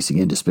increasing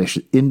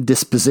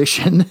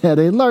indisposition had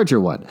a larger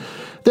one.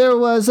 There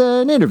was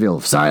an interval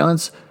of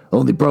silence,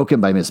 only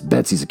broken by Miss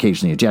Betsy's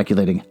occasionally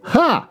ejaculating,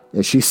 "Ha!"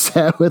 as she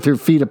sat with her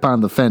feet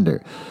upon the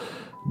fender.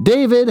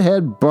 David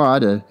had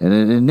brought an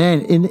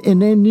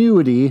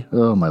annuity.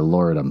 Oh, my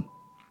Lord, I'm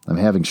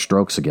having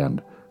strokes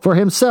again. For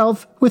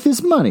himself with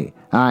his money.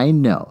 I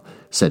know,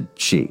 said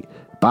she.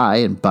 By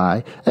and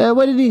by.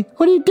 What did he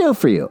do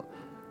for you?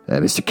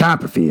 Mr.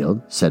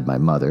 Copperfield, said my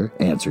mother,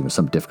 answering with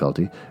some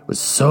difficulty, was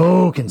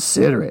so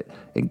considerate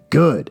and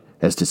good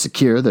as to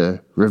secure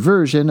the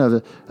reversion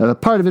of a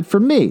part of it for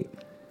me.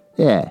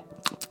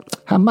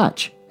 How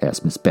much?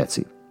 Asked Miss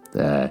Betsy.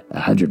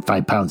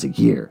 £105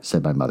 a year,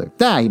 said my mother.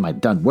 He might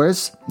have done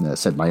worse,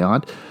 said my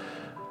aunt.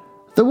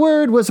 The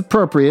word was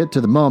appropriate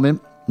to the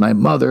moment. My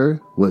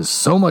mother was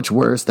so much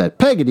worse that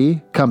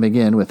Peggotty, coming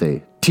in with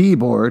a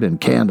tea-board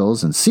and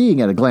candles and seeing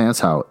at a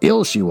glance how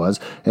ill she was,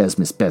 as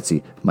Miss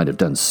Betsy might have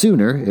done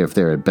sooner if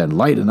there had been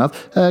light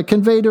enough,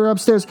 conveyed her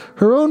upstairs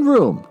her own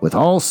room with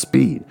all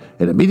speed,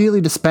 and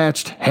immediately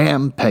dispatched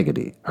Ham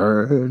Peggotty,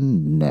 her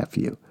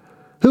nephew.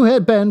 who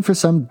had been for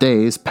some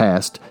days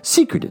past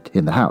secreted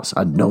in the house,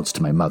 unknowns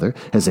to my mother,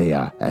 as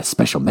a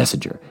special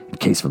messenger in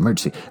case of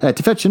emergency,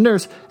 to fetch a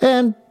nurse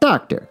and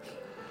doctor.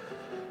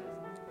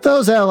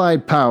 Those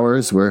allied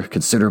powers were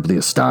considerably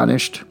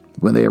astonished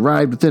when they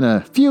arrived within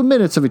a few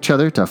minutes of each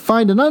other to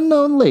find an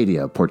unknown lady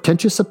of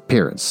portentous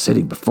appearance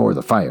sitting before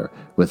the fire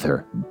with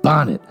her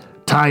bonnet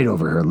tied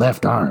over her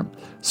left arm,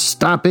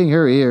 stopping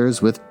her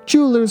ears with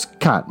jeweler's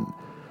cotton.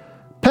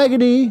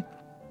 Peggotty,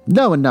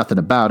 knowing nothing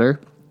about her,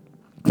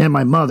 and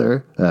my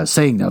mother,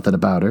 saying nothing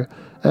about her,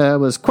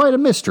 was quite a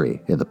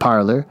mystery in the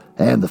parlor,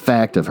 and the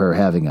fact of her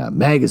having a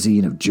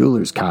magazine of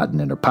jeweler's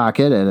cotton in her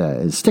pocket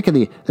and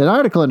sticking an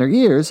article in her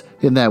ears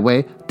in that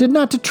way did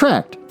not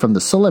detract from the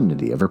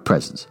solemnity of her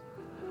presence.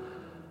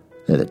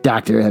 The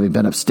doctor, having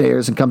been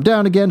upstairs and come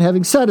down again,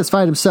 having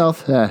satisfied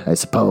himself, I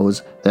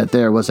suppose, that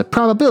there was a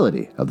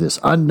probability of this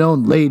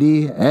unknown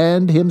lady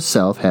and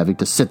himself having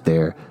to sit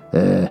there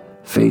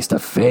face to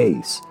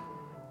face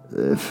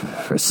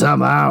for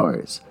some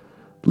hours,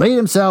 laid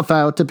himself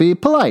out to be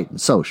polite and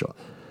social.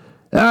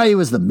 He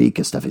was the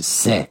meekest of his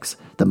sex,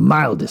 the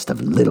mildest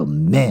of little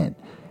men.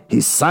 He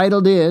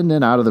sidled in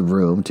and out of the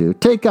room to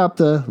take up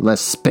the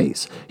less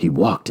space. He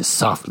walked as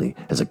softly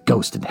as a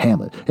ghost in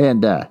Hamlet,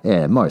 and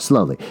more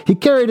slowly. He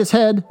carried his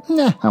head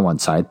on one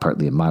side,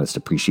 partly in modest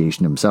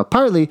appreciation of himself,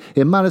 partly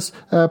in modest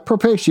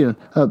approbation.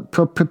 I'm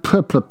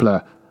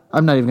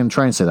not even going to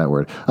try and say that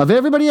word. Of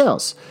everybody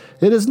else.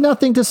 It is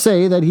nothing to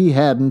say that he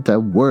hadn't a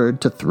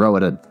word to throw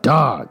at a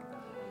dog.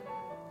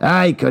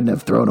 He couldn't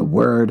have thrown a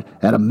word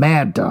at a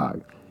mad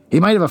dog. He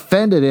might have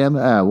offended him,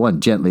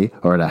 one gently,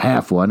 or at a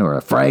half one, or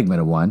a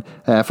fragment of one,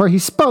 for he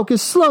spoke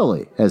as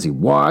slowly as he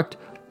walked,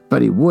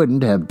 but he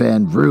wouldn't have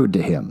been rude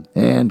to him,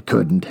 and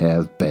couldn't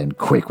have been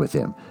quick with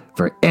him,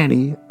 for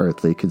any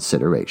earthly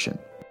consideration.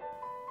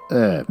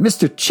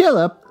 Mr.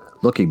 Chillip,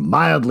 looking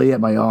mildly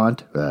at my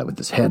aunt, with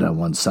his head on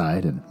one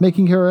side, and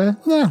making her a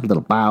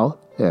little bow,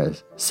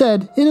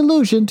 said, in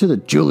allusion to the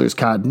jeweler's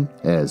cotton,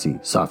 as he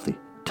softly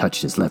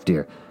touched his left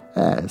ear,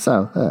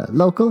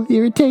 local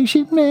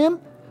irritation, ma'am?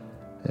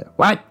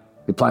 What?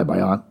 Replied my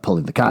aunt,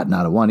 pulling the cotton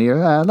out of one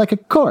ear like a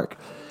cork.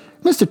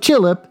 Mr.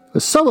 Chillip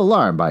was so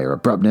alarmed by her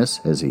abruptness,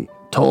 as he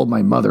told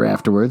my mother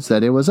afterwards,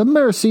 that it was a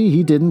mercy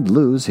he didn't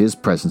lose his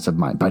presence of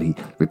mind. But he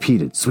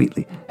repeated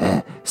sweetly,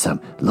 some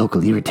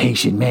local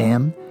irritation,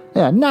 ma'am?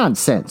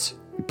 Nonsense,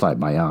 replied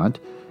my aunt,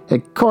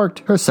 and corked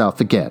herself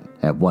again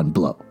at one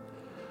blow.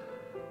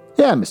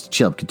 Mr.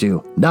 Chillip could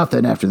do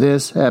nothing after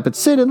this but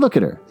sit and look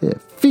at her,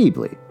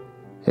 feebly,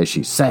 as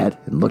she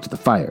sat and looked at the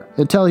fire,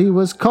 until he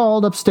was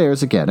called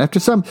upstairs again. After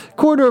some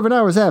quarter of an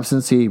hour's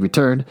absence, he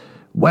returned.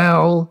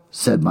 Well,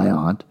 said my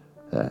aunt,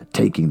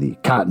 taking the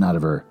cotton out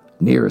of her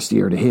nearest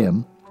ear to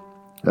him.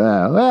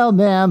 Well,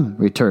 ma'am,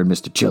 returned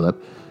Mr. Chillip,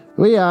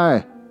 we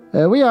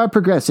are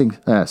progressing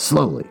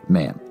slowly,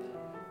 ma'am.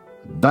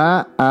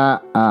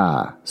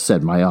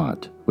 Said my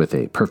aunt, with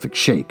a perfect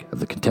shake of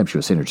the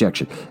contemptuous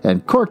interjection,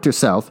 and corked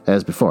herself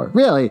as before.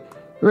 Really,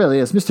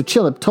 as Mr.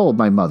 Chillip told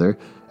my mother,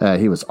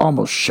 he was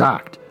almost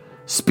shocked.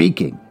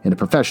 Speaking in a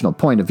professional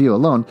point of view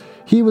alone,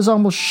 he was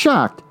almost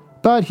shocked,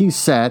 but he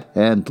sat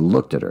and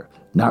looked at her,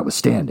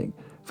 notwithstanding,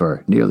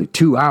 for nearly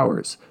 2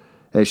 hours.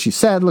 As she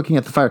sat looking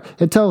at the fire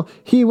until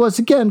he was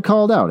again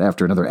called out.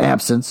 After another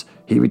absence,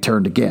 he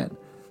returned again.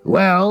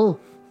 Well,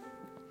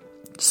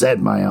 said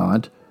my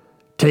aunt,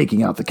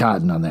 taking out the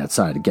cotton on that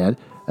side again.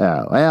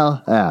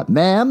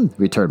 Ma'am,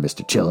 returned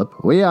Mr.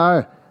 Chillip, we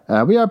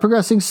are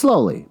progressing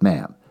slowly,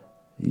 ma'am.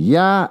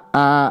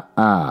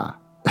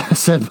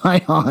 Said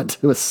my aunt,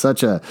 with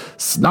such a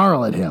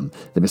snarl at him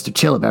that Mr.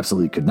 Chillip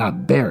absolutely could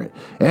not bear it,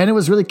 and it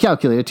was really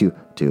calculated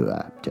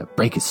to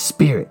break his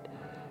spirit.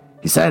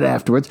 He said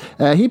afterwards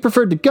he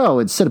preferred to go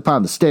and sit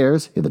upon the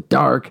stairs in the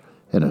dark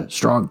in a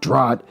strong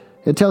draught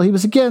until he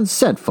was again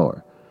sent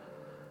for.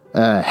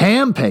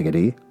 Ham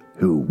Peggotty,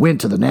 who went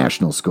to the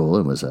National School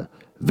and was a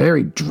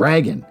very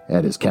dragon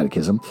at his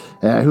catechism,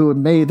 who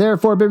may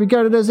therefore be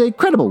regarded as a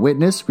credible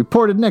witness,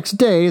 reported next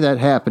day that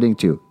happening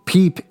to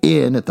peep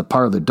in at the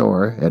parlor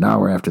door an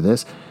hour after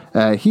this,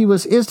 he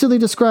was instantly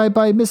described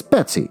by Miss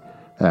Betsy,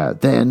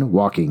 then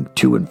walking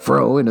to and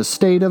fro in a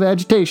state of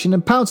agitation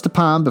and pounced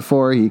upon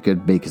before he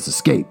could make his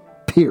escape,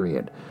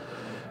 period.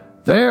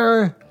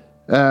 There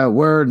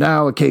were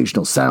now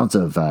occasional sounds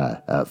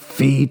of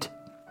feet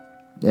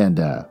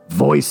and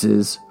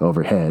voices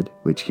overhead,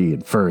 which he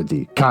inferred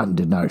the cotton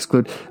did not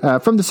exclude,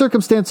 from the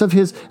circumstance of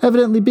his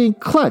evidently being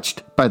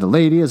clutched by the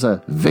lady as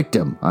a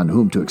victim on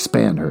whom to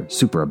expand her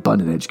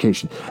superabundant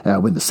education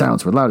when the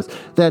sounds were loudest,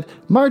 that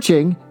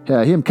marching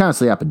him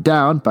constantly up and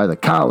down by the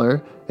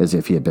collar, as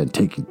if he had been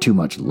taking too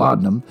much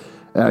laudanum,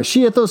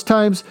 she at those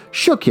times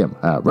shook him,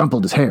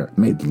 rumpled his hair,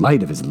 made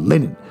light of his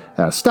linen,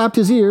 stopped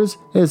his ears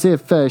as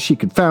if she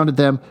confounded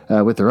them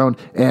with her own,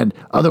 and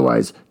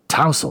otherwise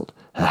tousled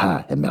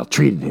and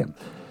maltreated him.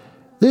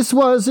 This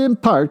was in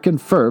part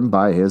confirmed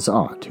by his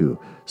aunt, who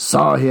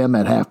saw him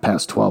at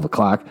 12:30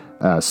 o'clock,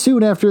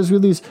 soon after his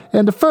release,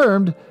 and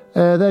affirmed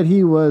that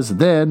he was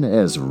then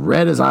as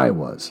red as I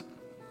was.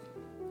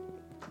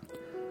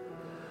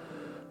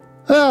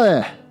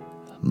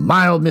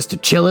 mild Mr.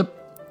 Chillip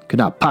could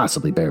not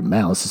possibly bear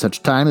malice at such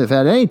a time. If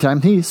at any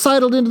time he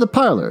sidled into the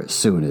parlor as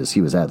soon as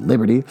he was at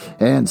liberty,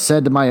 and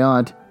said to my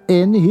aunt,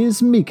 in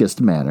his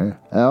meekest manner,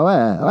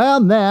 well,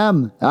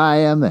 ma'am, I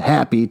am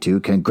happy to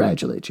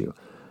congratulate you.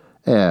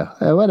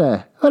 What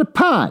a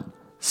pun,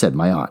 said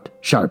my aunt,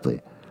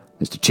 sharply.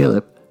 Mr.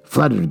 Chillip,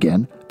 fluttered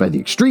again by the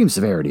extreme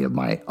severity of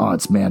my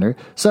aunt's manner,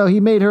 so he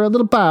made her a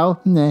little bow,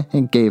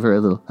 and gave her a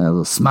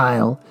little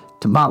smile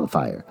to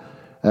mollify her.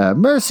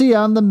 Mercy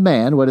on the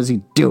man, what is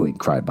he doing?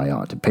 Cried my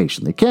aunt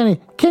impatiently. Can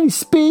he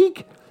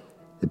speak?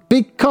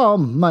 Be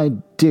calm, my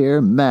dear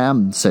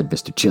ma'am, said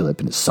Mr. Chillip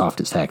in his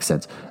softest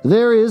accents.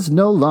 There is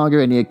no longer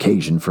any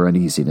occasion for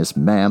uneasiness,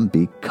 ma'am.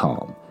 Be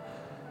calm.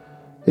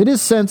 It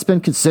has since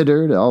been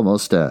considered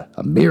almost a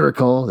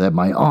miracle that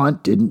my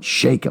aunt didn't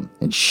shake him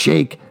and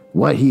shake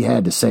what he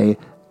had to say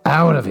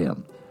out of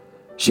him.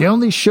 She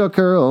only shook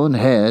her own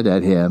head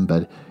at him,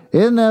 but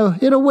in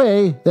a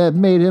way that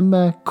made him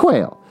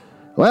quail.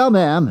 Well,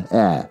 ma'am,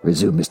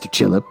 resumed Mr.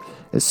 Chillip,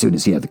 as soon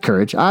as he had the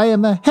courage, I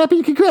am happy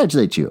to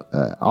congratulate you.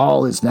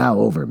 All is now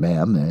over,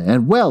 ma'am,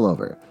 and well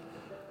over.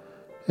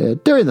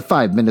 During the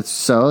 5 minutes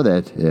or so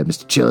that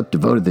Mr. Chillip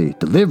devoted the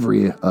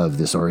delivery of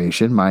this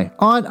oration, my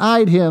aunt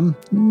eyed him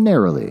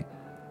narrowly.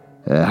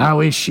 How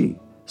is she?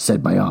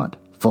 Said my aunt,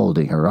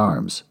 folding her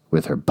arms,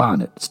 with her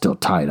bonnet still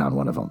tied on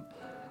one of them.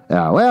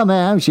 Well,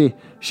 ma'am,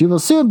 she will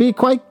soon be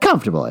quite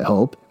comfortable, I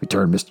hope,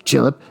 returned Mr.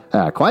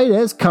 Chillip. Quite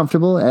as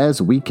comfortable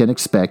as we can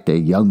expect a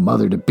young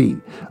mother to be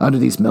under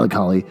these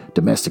melancholy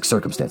domestic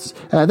circumstances.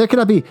 There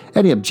cannot be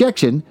any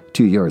objection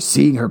to your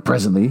seeing her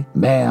presently,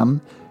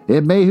 ma'am.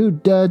 It may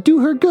do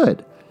her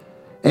good.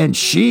 And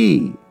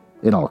she,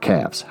 in all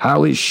caps,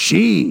 how is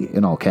she,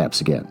 in all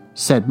caps again,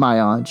 said my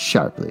aunt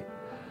sharply.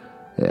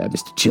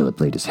 Mr. Chillip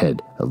laid his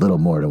head a little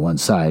more to one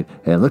side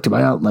and looked at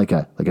my aunt like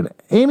an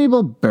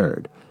amiable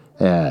bird.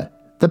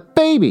 The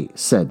baby,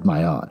 said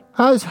my aunt.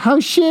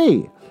 How's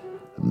she?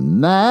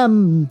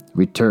 Ma'am,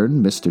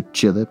 returned Mr.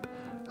 Chillip,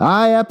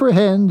 I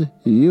apprehend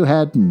you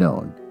had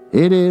known.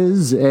 It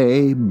is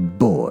a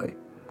boy.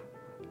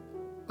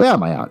 Well,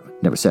 my aunt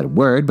never said a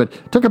word, but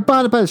took her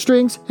bonnet by the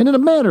strings and in a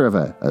manner of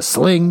a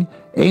sling,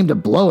 aimed a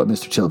blow at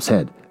Mr. Chillip's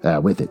head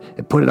with it,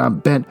 and put it on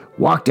bent,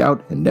 walked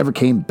out, and never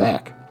came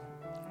back.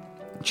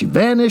 She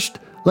vanished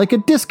like a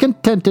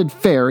discontented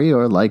fairy,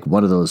 or like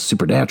one of those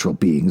supernatural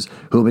beings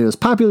whom it was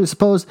popularly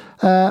supposed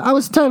I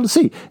was entitled to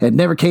see, and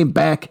never came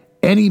back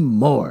any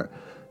more.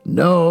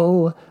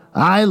 No,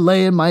 I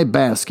lay in my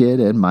basket,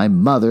 and my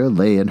mother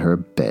lay in her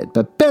bed.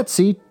 But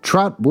Betsy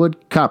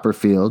Trotwood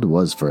Copperfield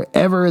was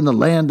forever in the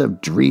land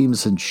of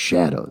dreams and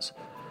shadows.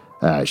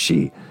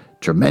 She,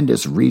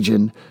 tremendous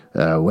region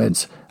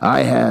whence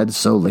I had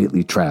so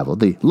lately traveled.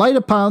 The light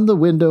upon the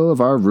window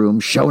of our room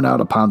shone out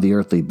upon the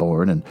earthly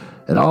born, and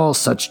all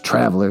such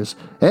travelers,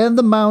 and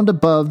the mound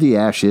above the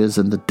ashes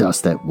and the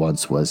dust that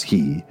once was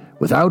he,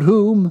 without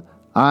whom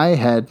I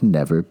had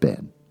never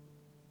been.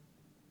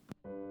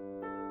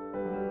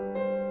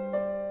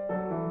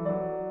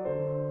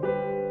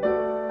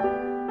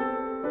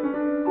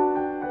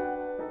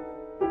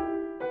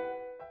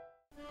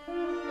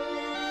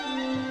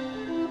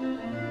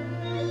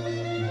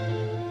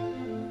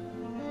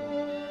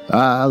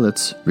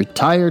 Let's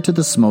retire to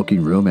the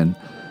smoking room and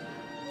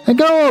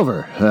go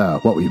over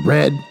what we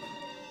read.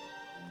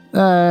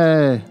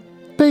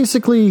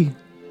 Basically,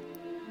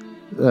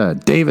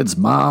 David's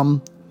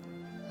mom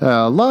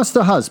lost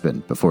a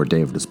husband before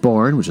David was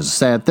born, which is a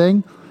sad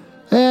thing.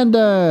 And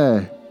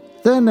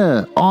then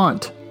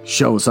aunt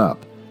shows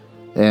up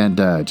and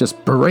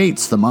just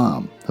berates the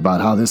mom about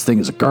how this thing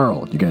is a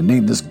girl. You're going to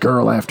name this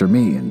girl after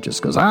me, and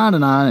just goes on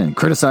and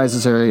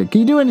criticizes her.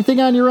 Can you do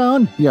anything on your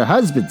own? Your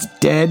husband's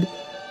dead.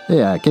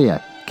 Yeah,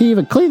 can you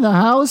even clean the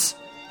house?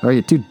 Or are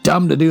you too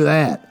dumb to do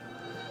that?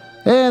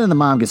 And then the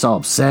mom gets all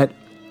upset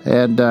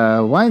and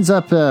winds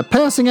up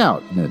passing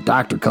out. And the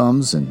doctor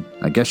comes, and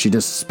I guess she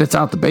just spits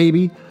out the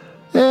baby.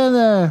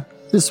 And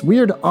this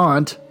weird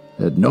aunt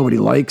that nobody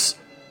likes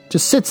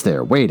just sits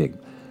there waiting.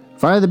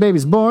 Finally, the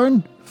baby's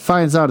born,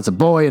 finds out it's a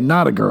boy and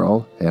not a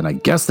girl, and I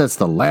guess that's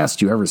the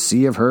last you ever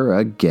see of her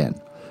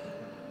again.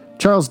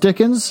 Charles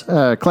Dickens,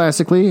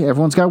 classically,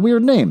 everyone's got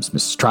weird names.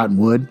 Mrs.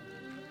 Trotwood.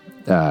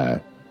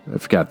 I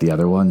forgot the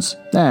other ones.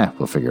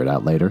 We'll figure it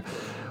out later.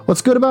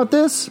 What's good about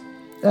this?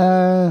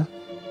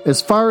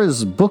 As far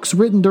as books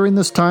written during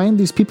this time,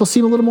 these people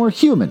seem a little more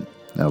human,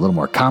 a little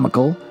more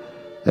comical,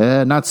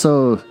 not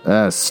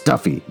so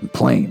stuffy and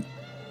plain,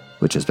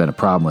 which has been a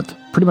problem with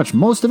pretty much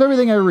most of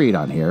everything I read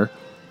on here.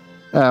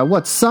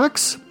 What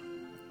sucks?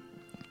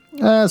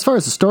 As far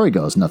as the story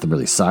goes, nothing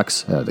really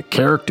sucks. The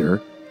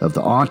character of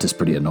the aunt is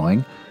pretty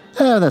annoying.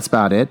 That's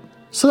about it.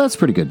 So that's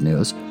pretty good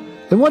news.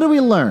 And what do we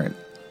learn?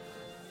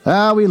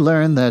 We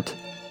learn that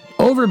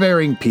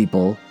overbearing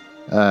people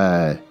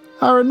are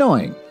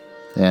annoying.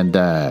 And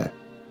I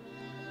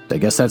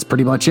guess that's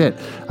pretty much it.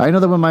 I know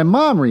that when my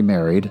mom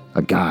remarried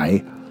a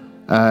guy,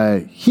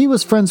 he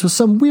was friends with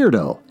some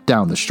weirdo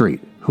down the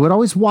street who would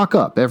always walk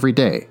up every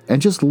day and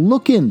just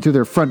look in through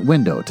their front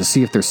window to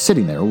see if they're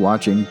sitting there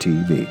watching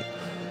TV.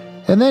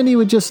 And then he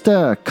would just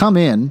come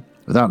in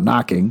without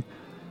knocking.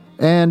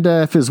 And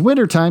if it was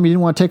wintertime, he didn't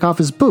want to take off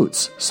his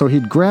boots. So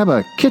he'd grab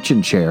a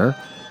kitchen chair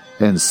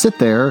and sit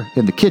there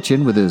in the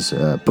kitchen with his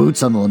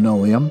boots on the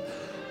linoleum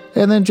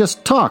and then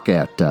just talk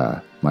at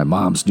my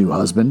mom's new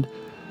husband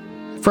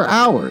for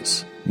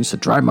hours. He used to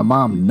drive my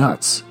mom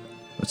nuts.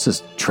 What's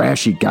this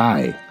trashy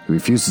guy who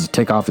refuses to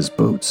take off his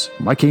boots?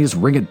 Why can't he just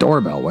ring a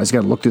doorbell? Why has he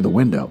got to look through the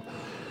window?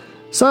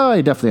 So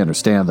I definitely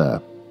understand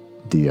the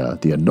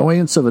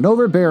annoyance of an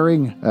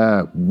overbearing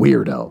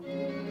weirdo.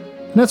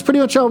 And that's pretty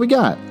much all we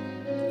got.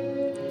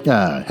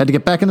 Had to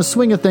get back in the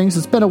swing of things.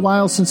 It's been a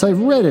while since I've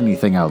read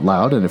anything out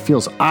loud, and it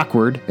feels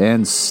awkward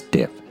and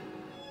stiff.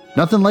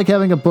 Nothing like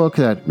having a book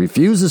that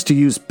refuses to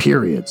use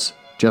periods.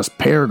 Just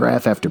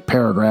paragraph after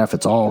paragraph,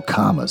 it's all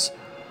commas.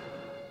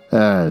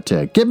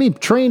 To get me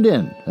trained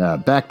in,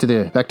 back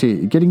to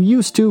getting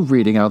used to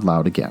reading out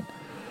loud again.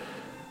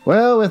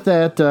 Well, with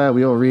that,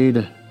 we will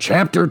read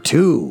Chapter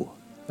 2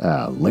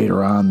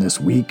 later on this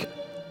week,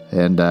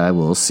 and I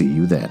will see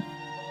you then.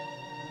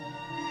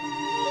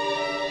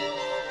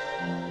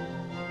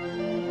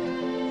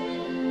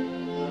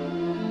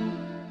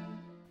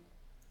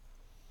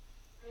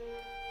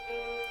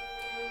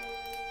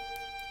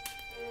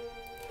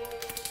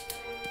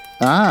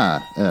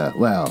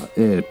 Well,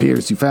 it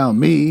appears you found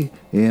me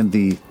in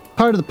the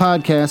part of the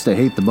podcast I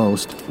hate the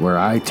most, where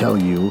I tell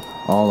you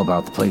all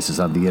about the places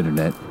on the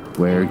internet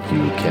where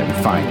you can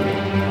find me.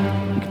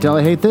 You can tell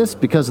I hate this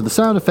because of the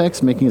sound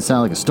effects making it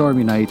sound like a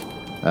stormy night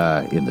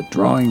in the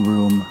drawing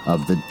room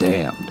of the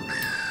damned.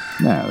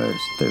 Now,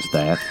 there's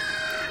that.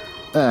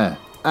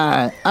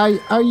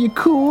 Are you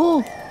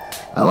cool?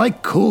 I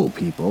like cool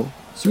people.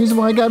 It's the reason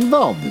why I got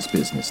involved in this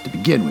business to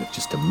begin with,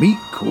 just to meet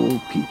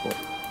cool people.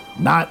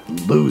 Not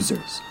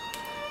losers.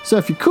 So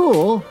if you're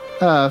cool,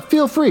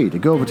 feel free to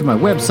go over to my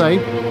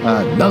website,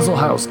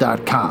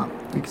 nuzzlehouse.com.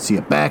 You can see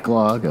a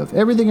backlog of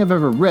everything I've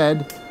ever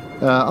read,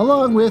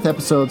 along with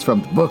episodes from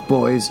the Book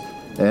Boys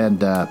and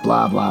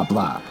blah, blah,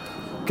 blah.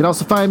 You can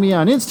also find me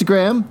on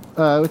Instagram,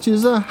 which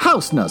is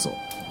House Nuzzle.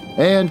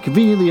 And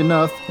conveniently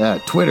enough,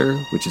 Twitter,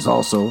 which is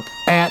also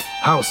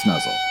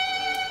 @HouseNuzzle.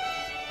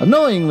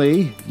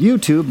 Annoyingly,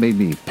 YouTube made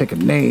me pick a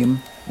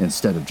name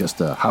instead of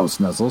just a House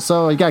Nuzzle,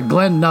 so I got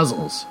Glenn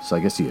Nuzzles. So I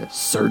guess you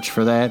search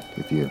for that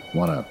if you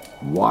want to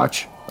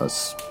watch a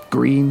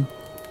screen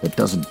that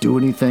doesn't do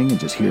anything and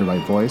just hear my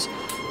voice.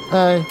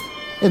 And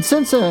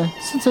since I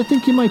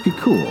think you might be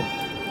cool,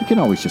 you can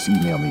always just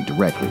email me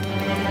directly,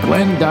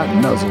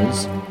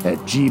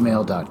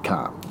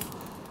 glenn.nuzzles@gmail.com.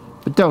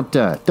 But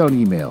don't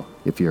email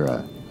if you're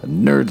a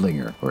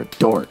nerdlinger or a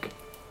dork.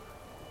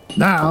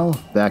 Now,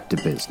 back to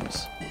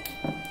business.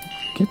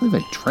 Can't believe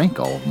I drank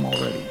all of them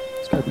already.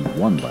 There's got to be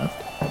one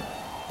left.